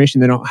credit card information.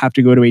 They don't have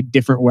to go to a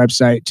different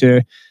website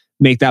to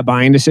make that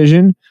buying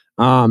decision.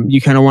 You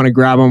kind of want to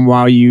grab them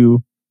while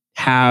you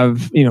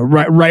have,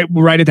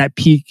 right at that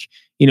peak,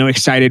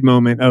 excited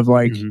moment of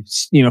like,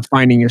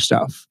 finding your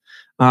stuff.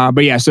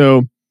 But yeah,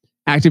 so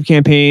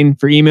ActiveCampaign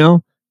for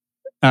email,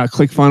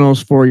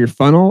 ClickFunnels for your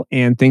funnel,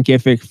 and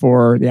Thinkific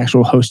for the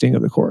actual hosting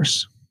of the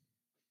course.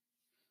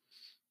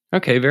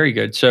 Okay, very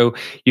good. So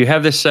you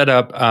have this set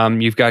up.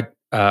 You've got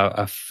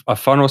a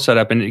funnel set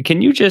up, and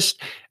can you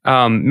just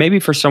maybe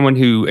for someone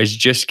who is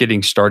just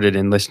getting started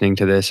and listening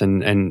to this,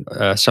 and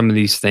some of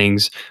these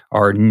things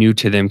are new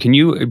to them, can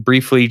you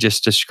briefly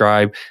just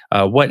describe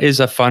what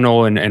is a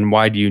funnel and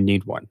why do you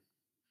need one?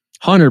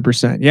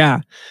 100%,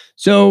 yeah.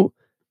 So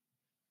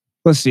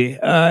let's see.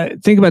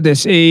 Think about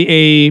this: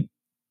 a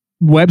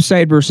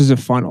website versus a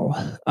funnel.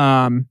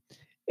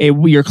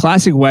 Your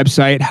classic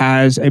website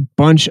has a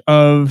bunch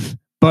of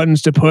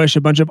buttons to push,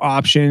 a bunch of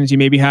options. You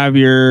maybe have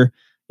your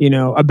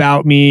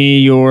about me,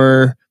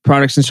 your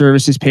products and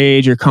services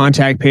page, your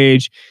contact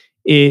page.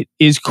 It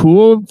is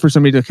cool for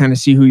somebody to kind of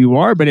see who you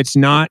are, but it's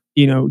not,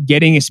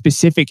 getting a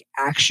specific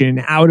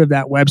action out of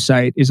that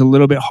website is a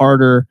little bit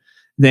harder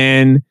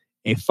than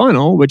a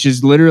funnel, which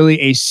is literally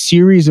a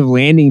series of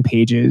landing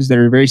pages that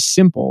are very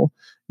simple,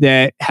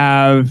 that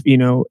have,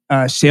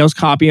 sales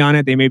copy on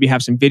it. They maybe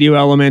have some video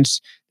elements.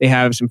 They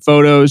have some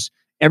photos,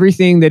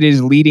 everything that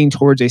is leading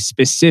towards a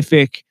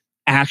specific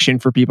action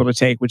for people to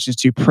take, which is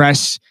to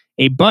press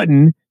a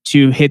button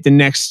to hit the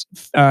next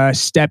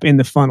step in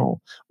the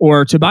funnel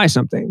or to buy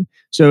something.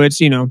 So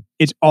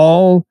it's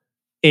all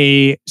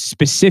a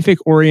specific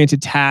oriented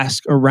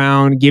task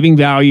around giving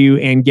value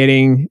and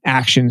getting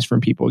actions from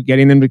people,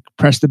 getting them to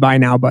press the buy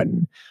now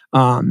button.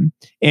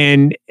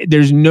 And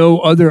there's no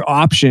other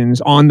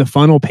options on the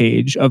funnel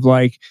page of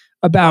like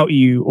about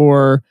you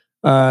or,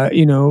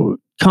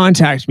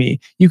 contact me.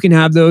 You can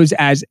have those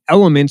as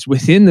elements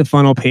within the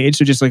funnel page.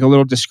 So just like a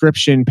little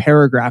description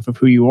paragraph of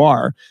who you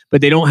are,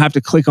 but they don't have to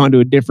click onto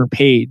a different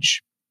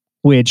page,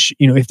 which,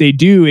 if they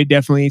do, it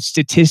definitely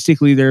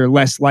statistically, they're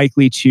less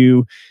likely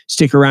to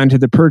stick around to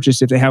the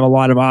purchase if they have a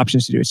lot of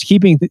options to do. It's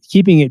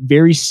keeping it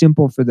very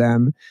simple for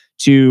them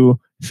to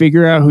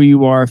figure out who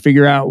you are,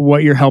 figure out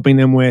what you're helping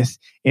them with,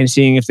 and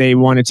seeing if they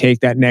want to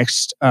take that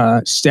next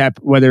step,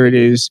 whether it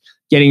is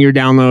getting your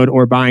download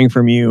or buying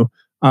from you,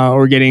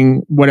 or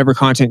getting whatever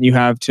content you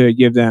have to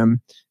give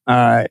them.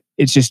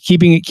 It's just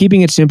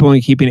keeping it simple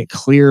and keeping it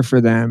clear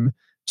for them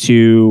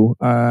to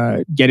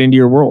get into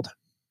your world.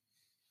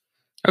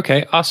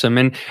 Okay, awesome.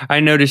 And I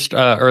noticed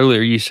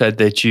earlier you said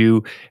that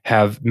you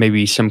have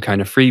maybe some kind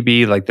of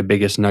freebie, like the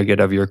biggest nugget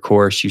of your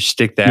course. You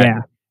stick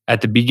that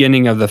at the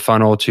beginning of the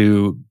funnel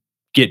to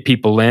get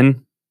people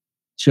in.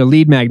 It's your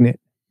lead magnet.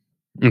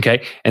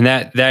 Okay. And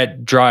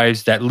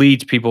that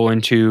leads people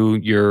into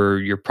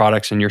your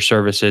products and your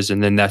services.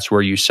 And then that's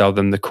where you sell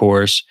them the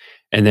course.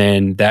 And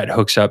then that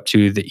hooks up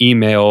to the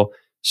email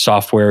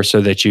software so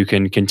that you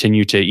can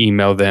continue to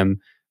email them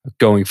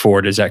going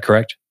forward. Is that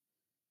correct?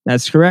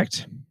 That's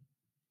correct.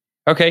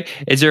 Okay.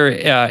 Is there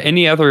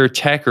any other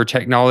tech or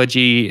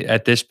technology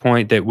at this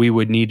point that we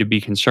would need to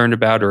be concerned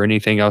about, or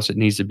anything else that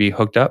needs to be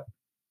hooked up?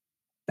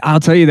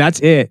 I'll tell you,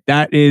 that's it.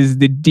 That is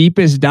the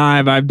deepest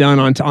dive I've done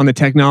on the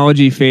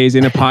technology phase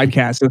in a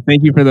podcast. So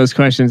thank you for those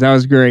questions. That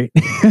was great.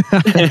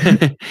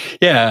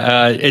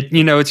 Yeah,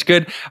 it's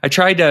good. I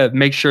tried to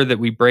make sure that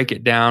we break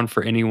it down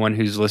for anyone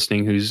who's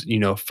listening, who's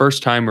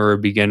first time or a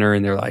beginner,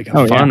 and they're like,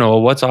 funnel.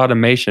 Yeah. What's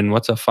automation?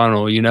 What's a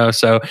funnel?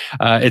 So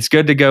it's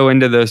good to go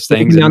into those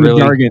things and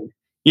really. Jargon.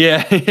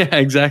 Yeah,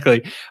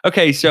 exactly.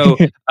 Okay, so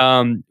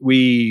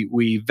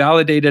we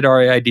validated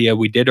our idea.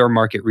 We did our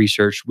market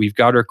research. We've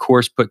got our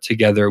course put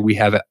together. We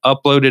have it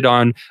uploaded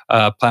on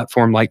a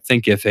platform like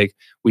Thinkific.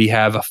 We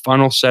have a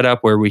funnel set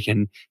up where we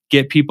can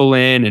get people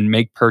in and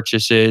make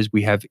purchases.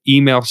 We have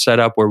email set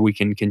up where we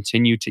can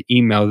continue to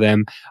email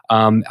them.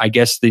 I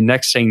guess the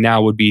next thing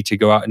now would be to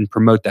go out and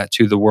promote that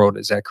to the world.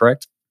 Is that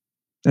correct?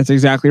 That's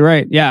exactly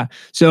right. Yeah.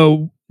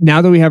 So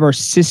now that we have our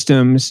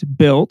systems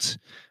built,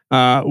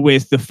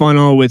 with the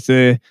funnel, with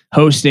the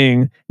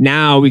hosting,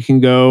 now we can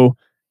go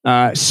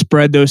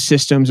spread those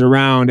systems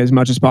around as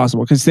much as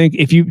possible. Because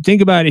if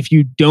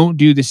you don't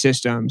do the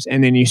systems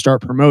and then you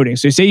start promoting.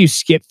 So say you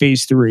skip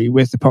phase 3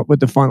 with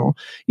the funnel,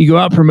 you go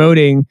out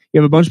promoting,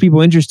 you have a bunch of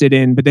people interested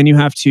in, but then you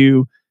have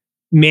to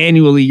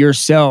manually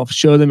yourself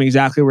show them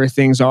exactly where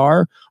things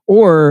are,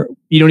 or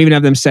you don't even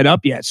have them set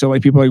up yet. So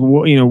like people are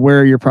like, where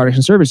are your products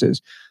and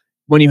services?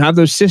 When you have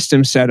those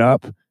systems set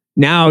up,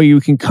 now you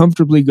can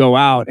comfortably go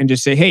out and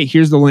just say, hey,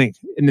 here's the link.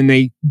 And then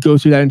they go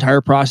through that entire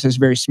process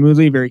very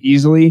smoothly, very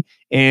easily,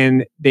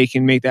 and they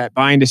can make that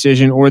buying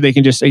decision, or they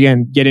can just,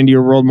 again, get into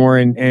your world more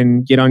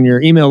and get on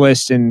your email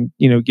list and,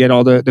 get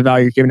all the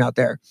value you're giving out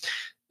there.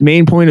 The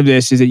main point of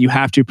this is that you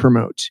have to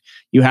promote.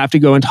 You have to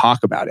go and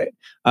talk about it.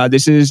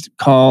 This is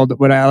called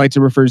what I like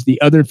to refer as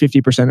the other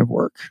 50% of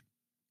work.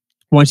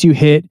 Once you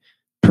hit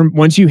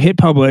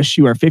publish,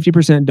 you are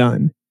 50%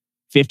 done,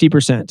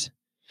 50%.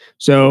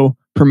 So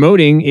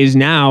promoting is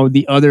now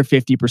the other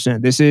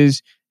 50%. This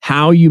is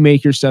how you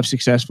make your stuff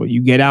successful.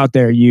 You get out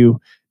there,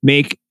 you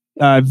make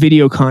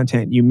video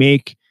content, you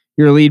make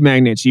your lead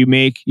magnets, you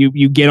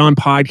get on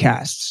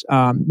podcasts.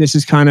 This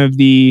is kind of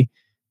the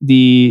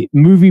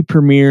movie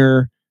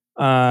premiere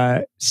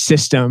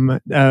system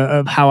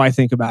of how I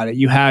think about it.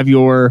 You have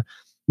your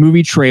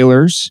movie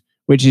trailers,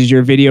 which is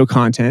your video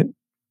content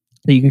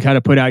that you can kind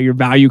of put out your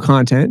value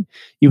content.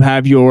 You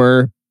have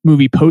your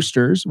movie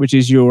posters, which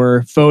is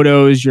your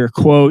photos, your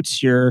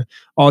quotes, your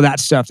all that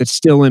stuff that's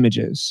still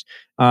images,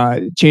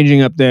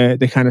 changing up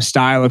the kind of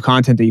style of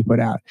content that you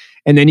put out.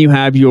 And then you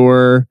have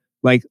your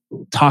like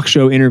talk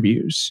show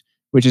interviews,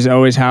 which is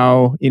always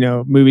how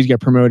movies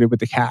get promoted with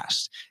the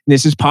cast. And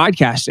this is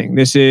podcasting.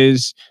 This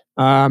is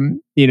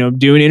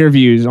doing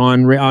interviews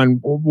on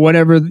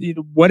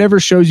whatever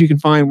shows you can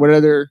find, what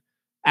other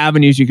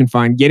avenues you can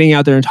find, getting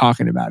out there and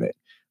talking about it.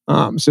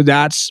 So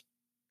that's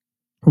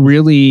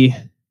really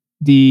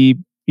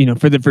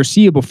for the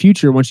foreseeable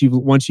future. Once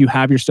you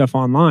have your stuff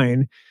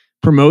online,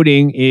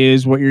 promoting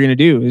is what you're going to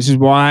do. This is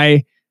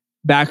why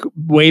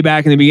way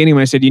back in the beginning,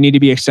 when I said you need to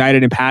be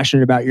excited and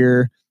passionate about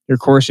your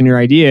course and your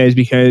idea, is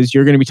because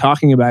you're going to be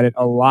talking about it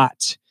a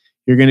lot.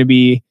 You're going to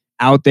be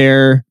out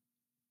there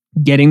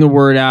getting the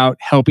word out,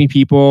 helping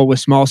people with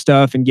small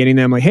stuff and getting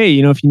them like, hey,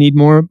 if you need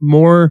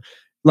more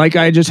like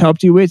I just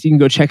helped you with, you can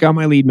go check out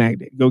my lead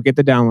magnet, go get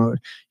the download.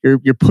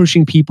 You're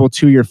pushing people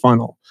to your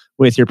funnel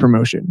with your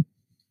promotion.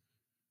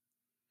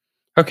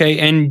 Okay.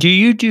 And do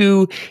you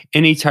do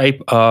any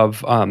type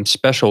of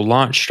special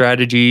launch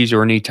strategies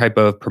or any type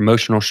of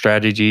promotional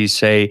strategies?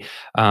 Say,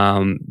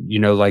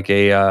 like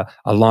a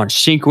launch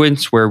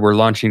sequence where we're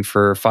launching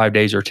for 5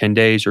 days or 10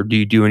 days, or do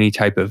you do any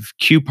type of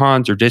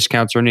coupons or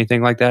discounts or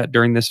anything like that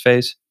during this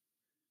phase?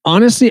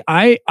 Honestly,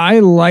 I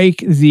like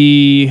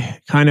the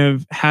kind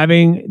of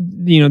having,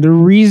 the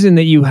reason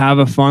that you have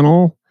a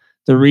funnel,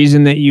 the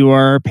reason that you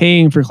are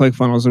paying for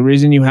ClickFunnels, the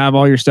reason you have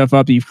all your stuff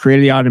up, that you've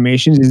created the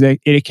automations, is that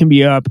it can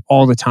be up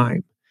all the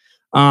time.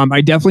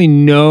 I definitely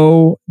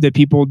know that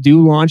people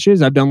do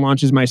launches. I've done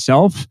launches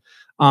myself.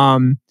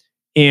 And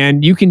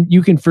you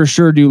can for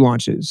sure do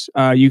launches.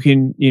 You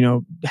can,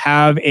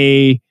 have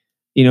a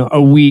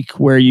week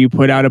where you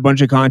put out a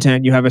bunch of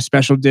content, you have a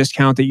special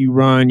discount that you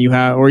run, you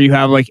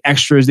have like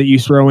extras that you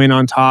throw in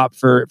on top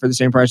for the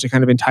same price to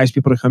kind of entice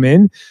people to come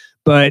in.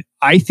 But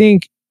I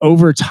think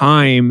over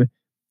time,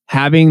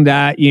 having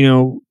that,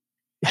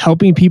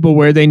 helping people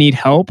where they need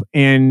help,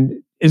 and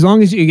as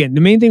long as again,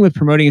 the main thing with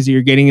promoting is that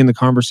you're getting in the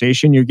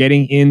conversation, you're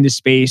getting in the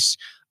space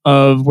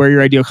of where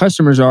your ideal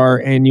customers are,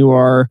 and you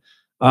are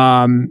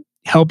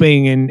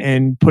helping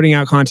and putting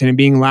out content and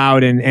being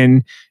loud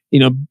and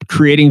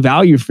creating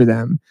value for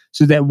them,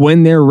 so that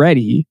when they're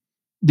ready,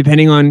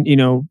 depending on,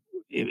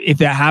 if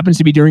that happens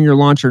to be during your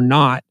launch or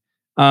not,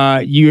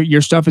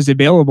 your stuff is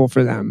available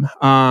for them.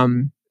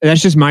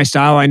 That's just my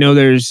style. I know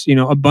there's,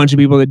 a bunch of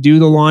people that do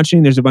the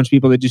launching. There's a bunch of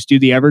people that just do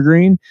the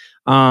evergreen.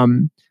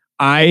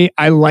 I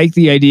like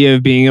the idea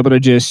of being able to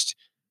just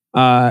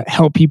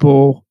help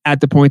people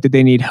at the point that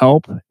they need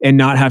help, and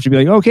not have to be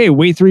like, okay,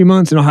 wait 3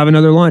 months and I'll have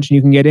another launch and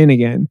you can get in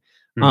again.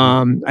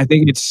 I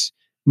think it's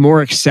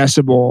more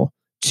accessible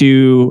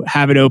to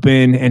have it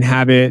open and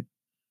have it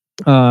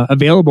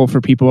available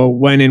for people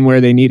when and where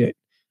they need it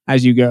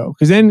as you go.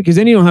 Because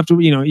then you don't have to,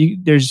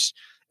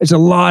 it's a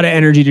lot of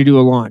energy to do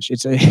a launch.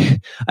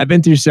 I've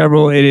been through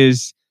several.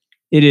 It's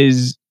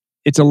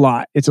a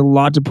lot. It's a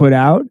lot to put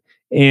out,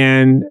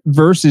 and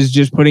versus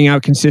just putting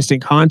out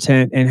consistent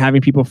content and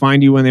having people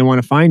find you when they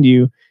want to find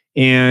you.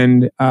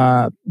 And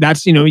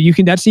that's,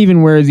 that's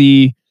even where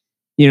you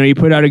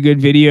put out a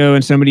good video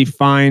and somebody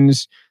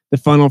finds the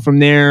funnel from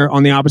there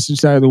on the opposite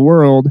side of the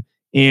world,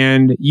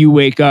 and you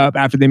wake up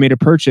after they made a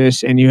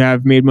purchase and you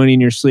have made money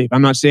in your sleep.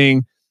 I'm not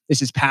saying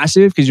this is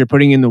passive because you're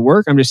putting in the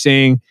work. I'm just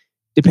saying,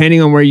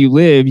 depending on where you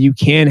live, you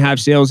can have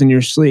sales in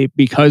your sleep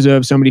because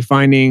of somebody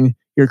finding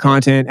your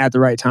content at the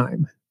right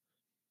time.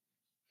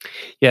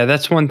 Yeah,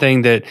 that's one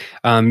thing that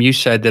you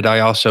said that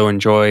I also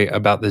enjoy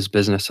about this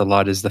business a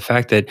lot, is the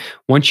fact that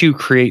once you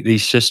create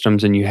these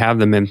systems and you have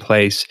them in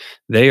place,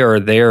 they are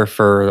there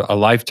for a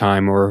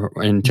lifetime or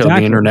until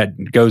the internet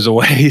goes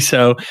away.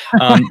 So,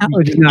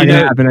 which is not going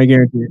to happen, I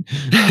guarantee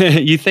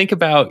it. You think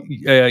about,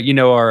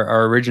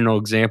 our original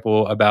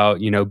example about,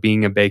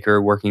 being a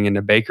baker, working in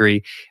a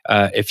bakery.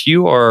 If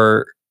you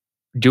are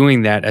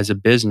doing that as a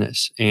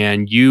business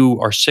and you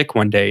are sick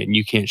one day and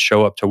you can't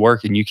show up to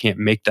work and you can't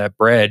make that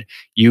bread,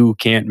 you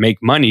can't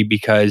make money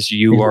because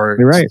you are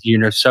right.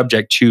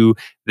 Subject to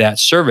that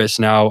service.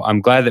 Now, I'm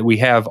glad that we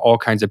have all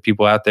kinds of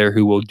people out there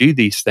who will do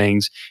these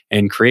things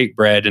and create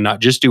bread and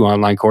not just do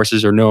online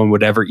courses, or no one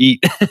would ever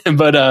eat.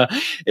 But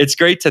it's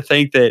great to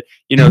think that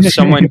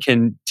someone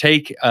can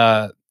take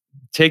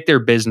their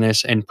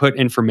business and put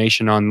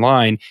information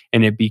online,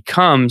 and it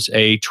becomes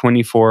a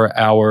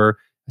 24-hour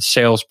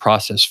sales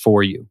process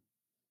for you.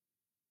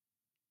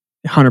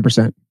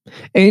 100%.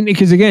 And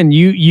because again,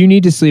 you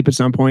need to sleep at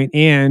some point,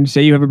 and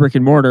say you have a brick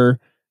and mortar,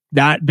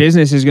 that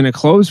business is going to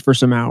close for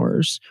some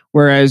hours.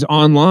 Whereas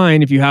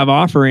online, if you have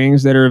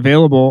offerings that are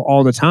available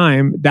all the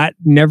time, that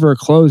never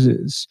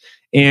closes.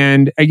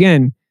 And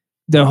again,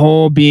 the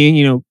whole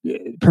being,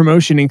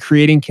 promotion and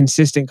creating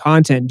consistent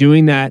content,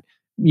 doing that,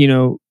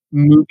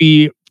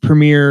 movie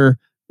premiere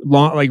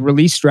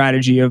release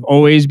strategy of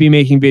always be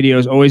making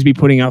videos, always be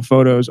putting out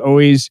photos,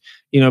 always,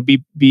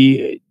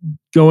 be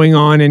going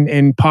on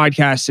and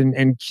podcasts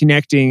and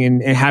connecting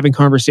and having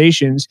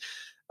conversations.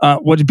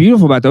 What's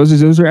beautiful about those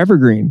is those are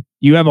evergreen.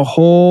 You have a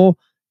whole,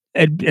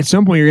 at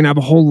some point, you're going to have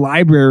a whole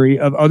library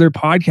of other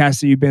podcasts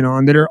that you've been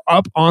on that are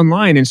up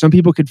online. And some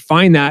people could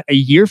find that a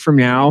year from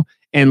now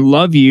and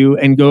love you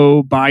and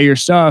go buy your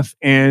stuff.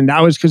 And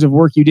that was because of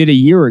work you did a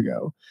year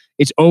ago.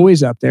 It's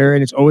always up there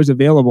and it's always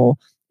available.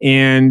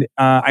 And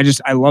I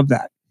love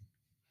that.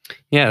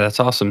 Yeah, that's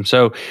awesome.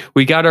 So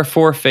we got our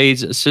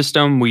 4-phase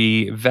system.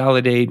 We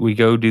validate. We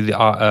go do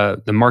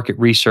the market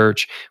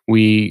research.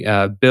 We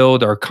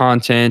build our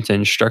content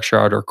and structure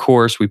out our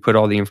course. We put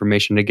all the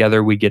information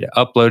together. We get it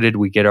uploaded.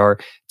 We get our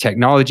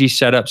technology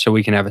set up so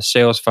we can have a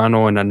sales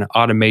funnel and an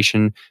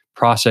automation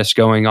process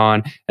going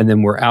on. And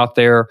then we're out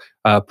there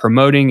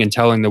promoting and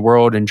telling the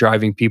world and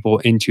driving people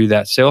into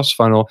that sales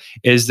funnel.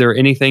 Is there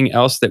anything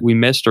else that we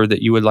missed or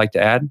that you would like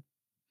to add?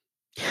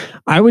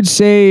 I would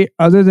say,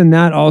 other than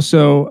that,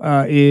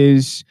 also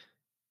is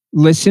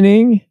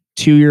listening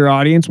to your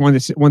audience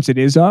once it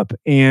is up,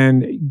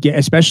 and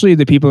especially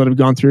the people that have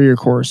gone through your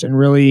course, and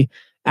really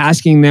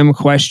asking them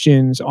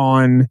questions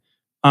on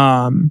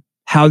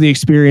how the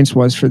experience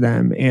was for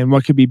them and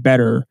what could be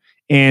better.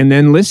 And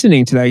then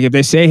listening to that. If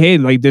they say, hey,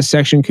 like this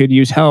section could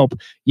use help,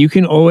 you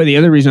can the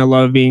other reason I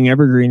love being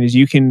evergreen is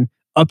you can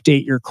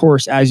update your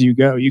course as you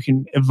go. You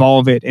can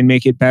evolve it and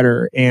make it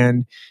better.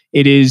 And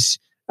it is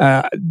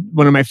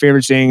one of my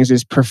favorite sayings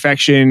is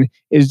perfection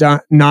is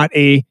not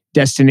a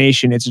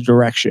destination, it's a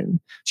direction.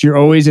 So you're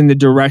always in the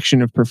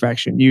direction of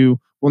perfection. You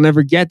will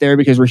never get there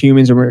because we're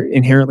humans and we're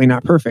inherently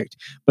not perfect,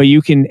 but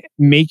you can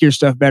make your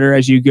stuff better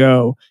as you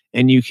go,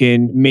 and you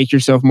can make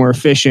yourself more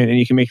efficient, and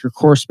you can make your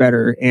course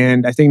better.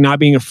 And I think not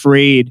being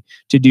afraid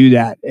to do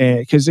that,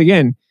 because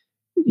again,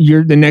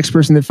 you're the next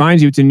person that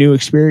finds you, it's a new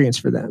experience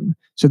for them.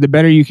 So the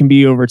better you can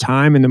be over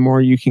time, and the more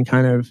you can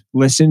kind of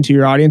listen to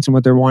your audience and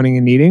what they're wanting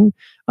and needing,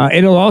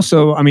 it'll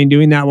also,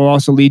 doing that will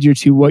also lead you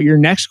to what your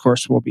next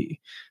course will be.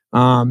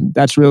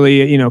 That's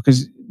really,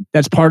 because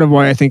that's part of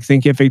why I think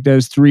Thinkific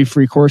does 3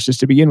 free courses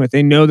to begin with.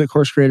 They know that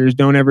course creators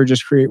don't ever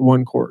just create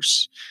one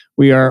course.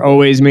 We are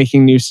always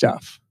making new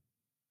stuff.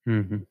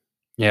 Mm-hmm.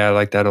 Yeah, I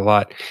like that a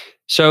lot.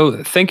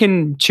 So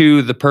thinking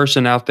to the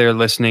person out there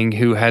listening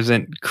who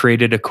hasn't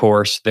created a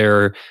course,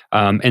 they're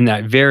in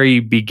that very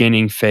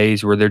beginning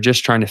phase where they're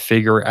just trying to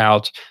figure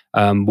out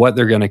what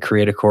they're going to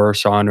create a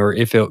course on, or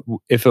if it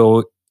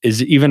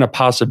is even a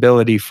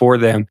possibility for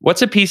them.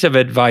 What's a piece of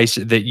advice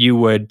that you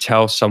would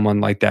tell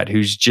someone like that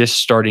who's just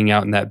starting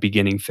out in that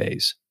beginning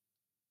phase?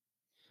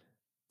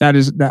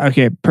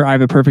 Okay. I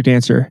have a perfect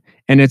answer.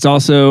 And it's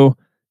also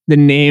the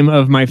name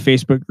of my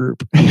Facebook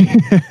group.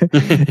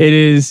 It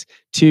is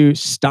to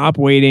stop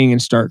waiting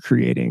and start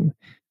creating.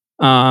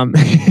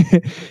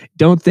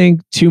 Don't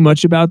think too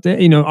much about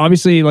that.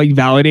 Obviously like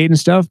validate and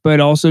stuff, but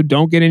also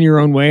don't get in your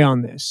own way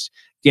on this.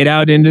 Get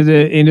out into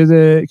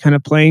the kind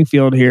of playing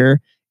field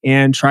here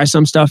and try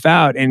some stuff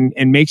out and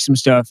make some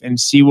stuff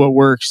and see what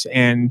works,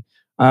 and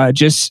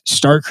just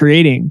start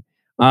creating.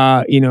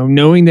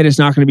 Knowing that it's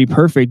not going to be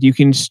perfect, you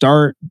can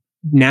start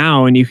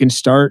now and you can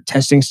start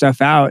testing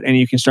stuff out and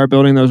you can start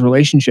building those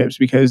relationships,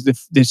 because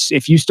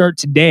if you start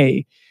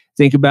today,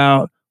 think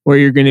about where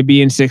you're going to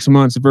be in 6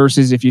 months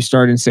versus if you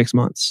start in 6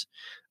 months.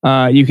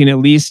 You can at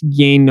least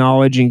gain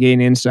knowledge and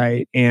gain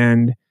insight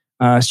and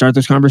start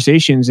those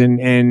conversations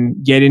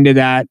and get into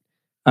that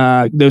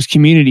those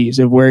communities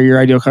of where your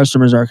ideal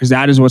customers are, because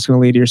that is what's going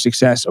to lead to your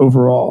success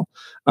overall.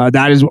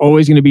 That is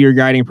always going to be your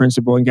guiding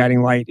principle and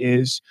guiding light,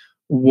 is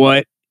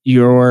what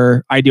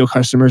your ideal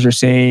customers are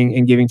saying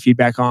and giving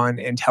feedback on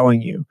and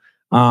telling you.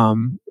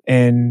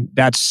 And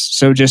that's,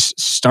 so just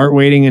start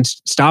waiting and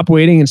stop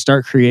waiting and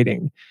start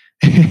creating.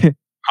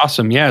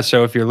 Awesome. Yeah.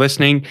 So if you're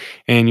listening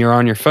and you're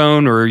on your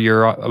phone or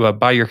you're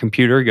by your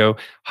computer, go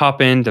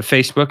hop into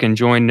Facebook and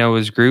join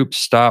Noah's group,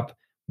 Stop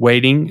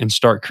Waiting and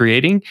Start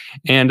Creating.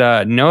 And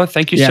Noah,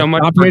 thank you so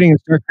much. Stop Waiting and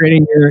Start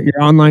Creating your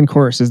online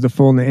course is the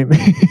full name.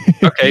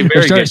 Okay.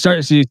 Very good.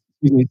 Start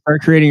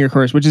creating your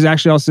course, which is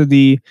actually also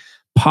the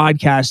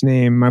podcast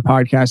name. My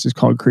podcast is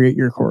called Create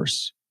Your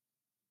Course.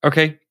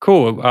 Okay,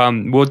 cool.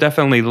 We'll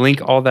definitely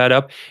link all that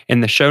up in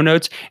the show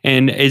notes.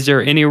 And is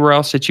there anywhere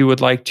else that you would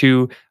like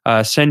to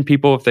send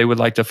people if they would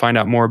like to find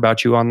out more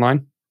about you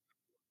online?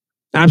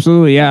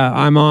 Absolutely. Yeah.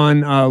 I'm on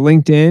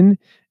LinkedIn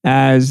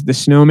as the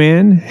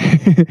Snowman,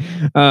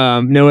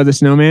 Noah the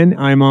Snowman.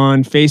 I'm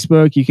on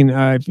Facebook. You can,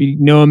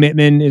 Noah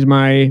Mittman is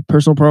my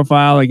personal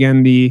profile.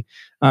 Again, the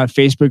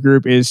Facebook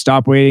group is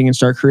Stop Waiting and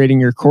Start Creating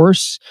Your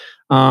Course.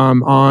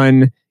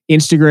 On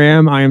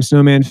Instagram, I am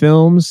Snowman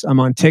Films.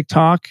 I'm on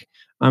TikTok.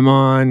 I'm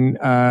on,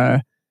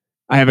 I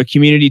have a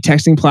community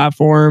texting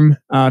platform.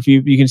 If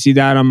you can see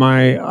that on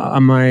my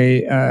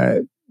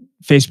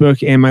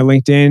Facebook and my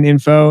LinkedIn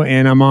info,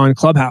 and I'm on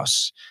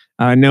Clubhouse.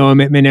 Noah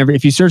Mittman.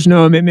 If you search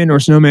Noah Mittman or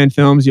Snowman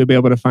Films, you'll be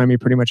able to find me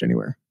pretty much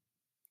anywhere.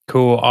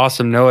 Cool.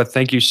 Awesome. Noah,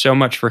 thank you so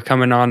much for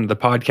coming on the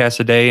podcast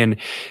today and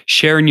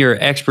sharing your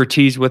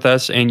expertise with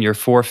us and your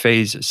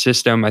 4-phase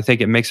system. I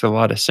think it makes a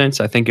lot of sense.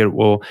 I think it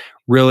will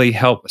really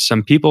help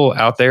some people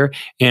out there.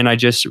 And I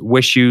just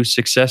wish you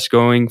success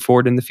going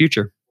forward in the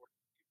future.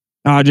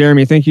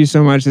 Jeremy, thank you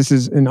so much. This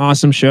is an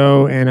awesome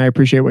show, and I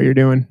appreciate what you're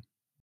doing.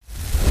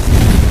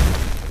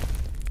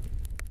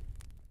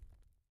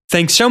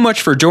 Thanks so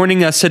much for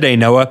joining us today,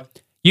 Noah.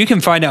 You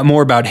can find out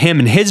more about him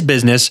and his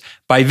business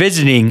by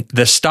visiting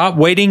the Stop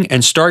Waiting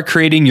and Start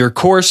Creating Your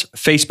Course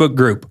Facebook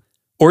group.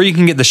 Or you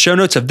can get the show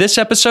notes of this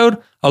episode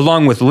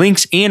along with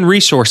links and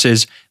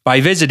resources by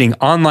visiting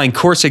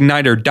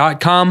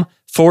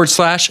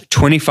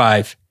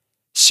onlinecourseigniter.com/25.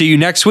 See you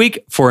next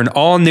week for an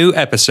all-new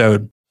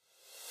episode.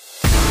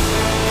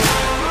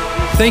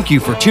 Thank you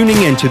for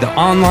tuning in to the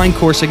Online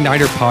Course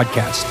Igniter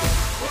podcast.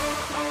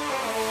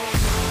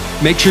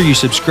 Make sure you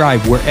subscribe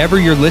wherever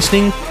you're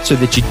listening so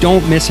that you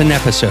don't miss an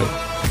episode.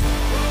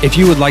 If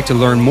you would like to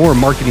learn more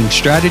marketing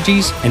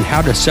strategies and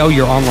how to sell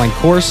your online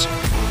course,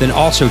 then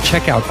also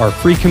check out our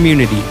free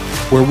community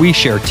where we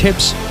share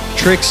tips,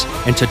 tricks,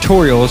 and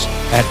tutorials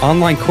at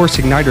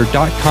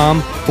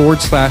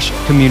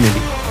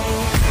onlinecourseigniter.com/community.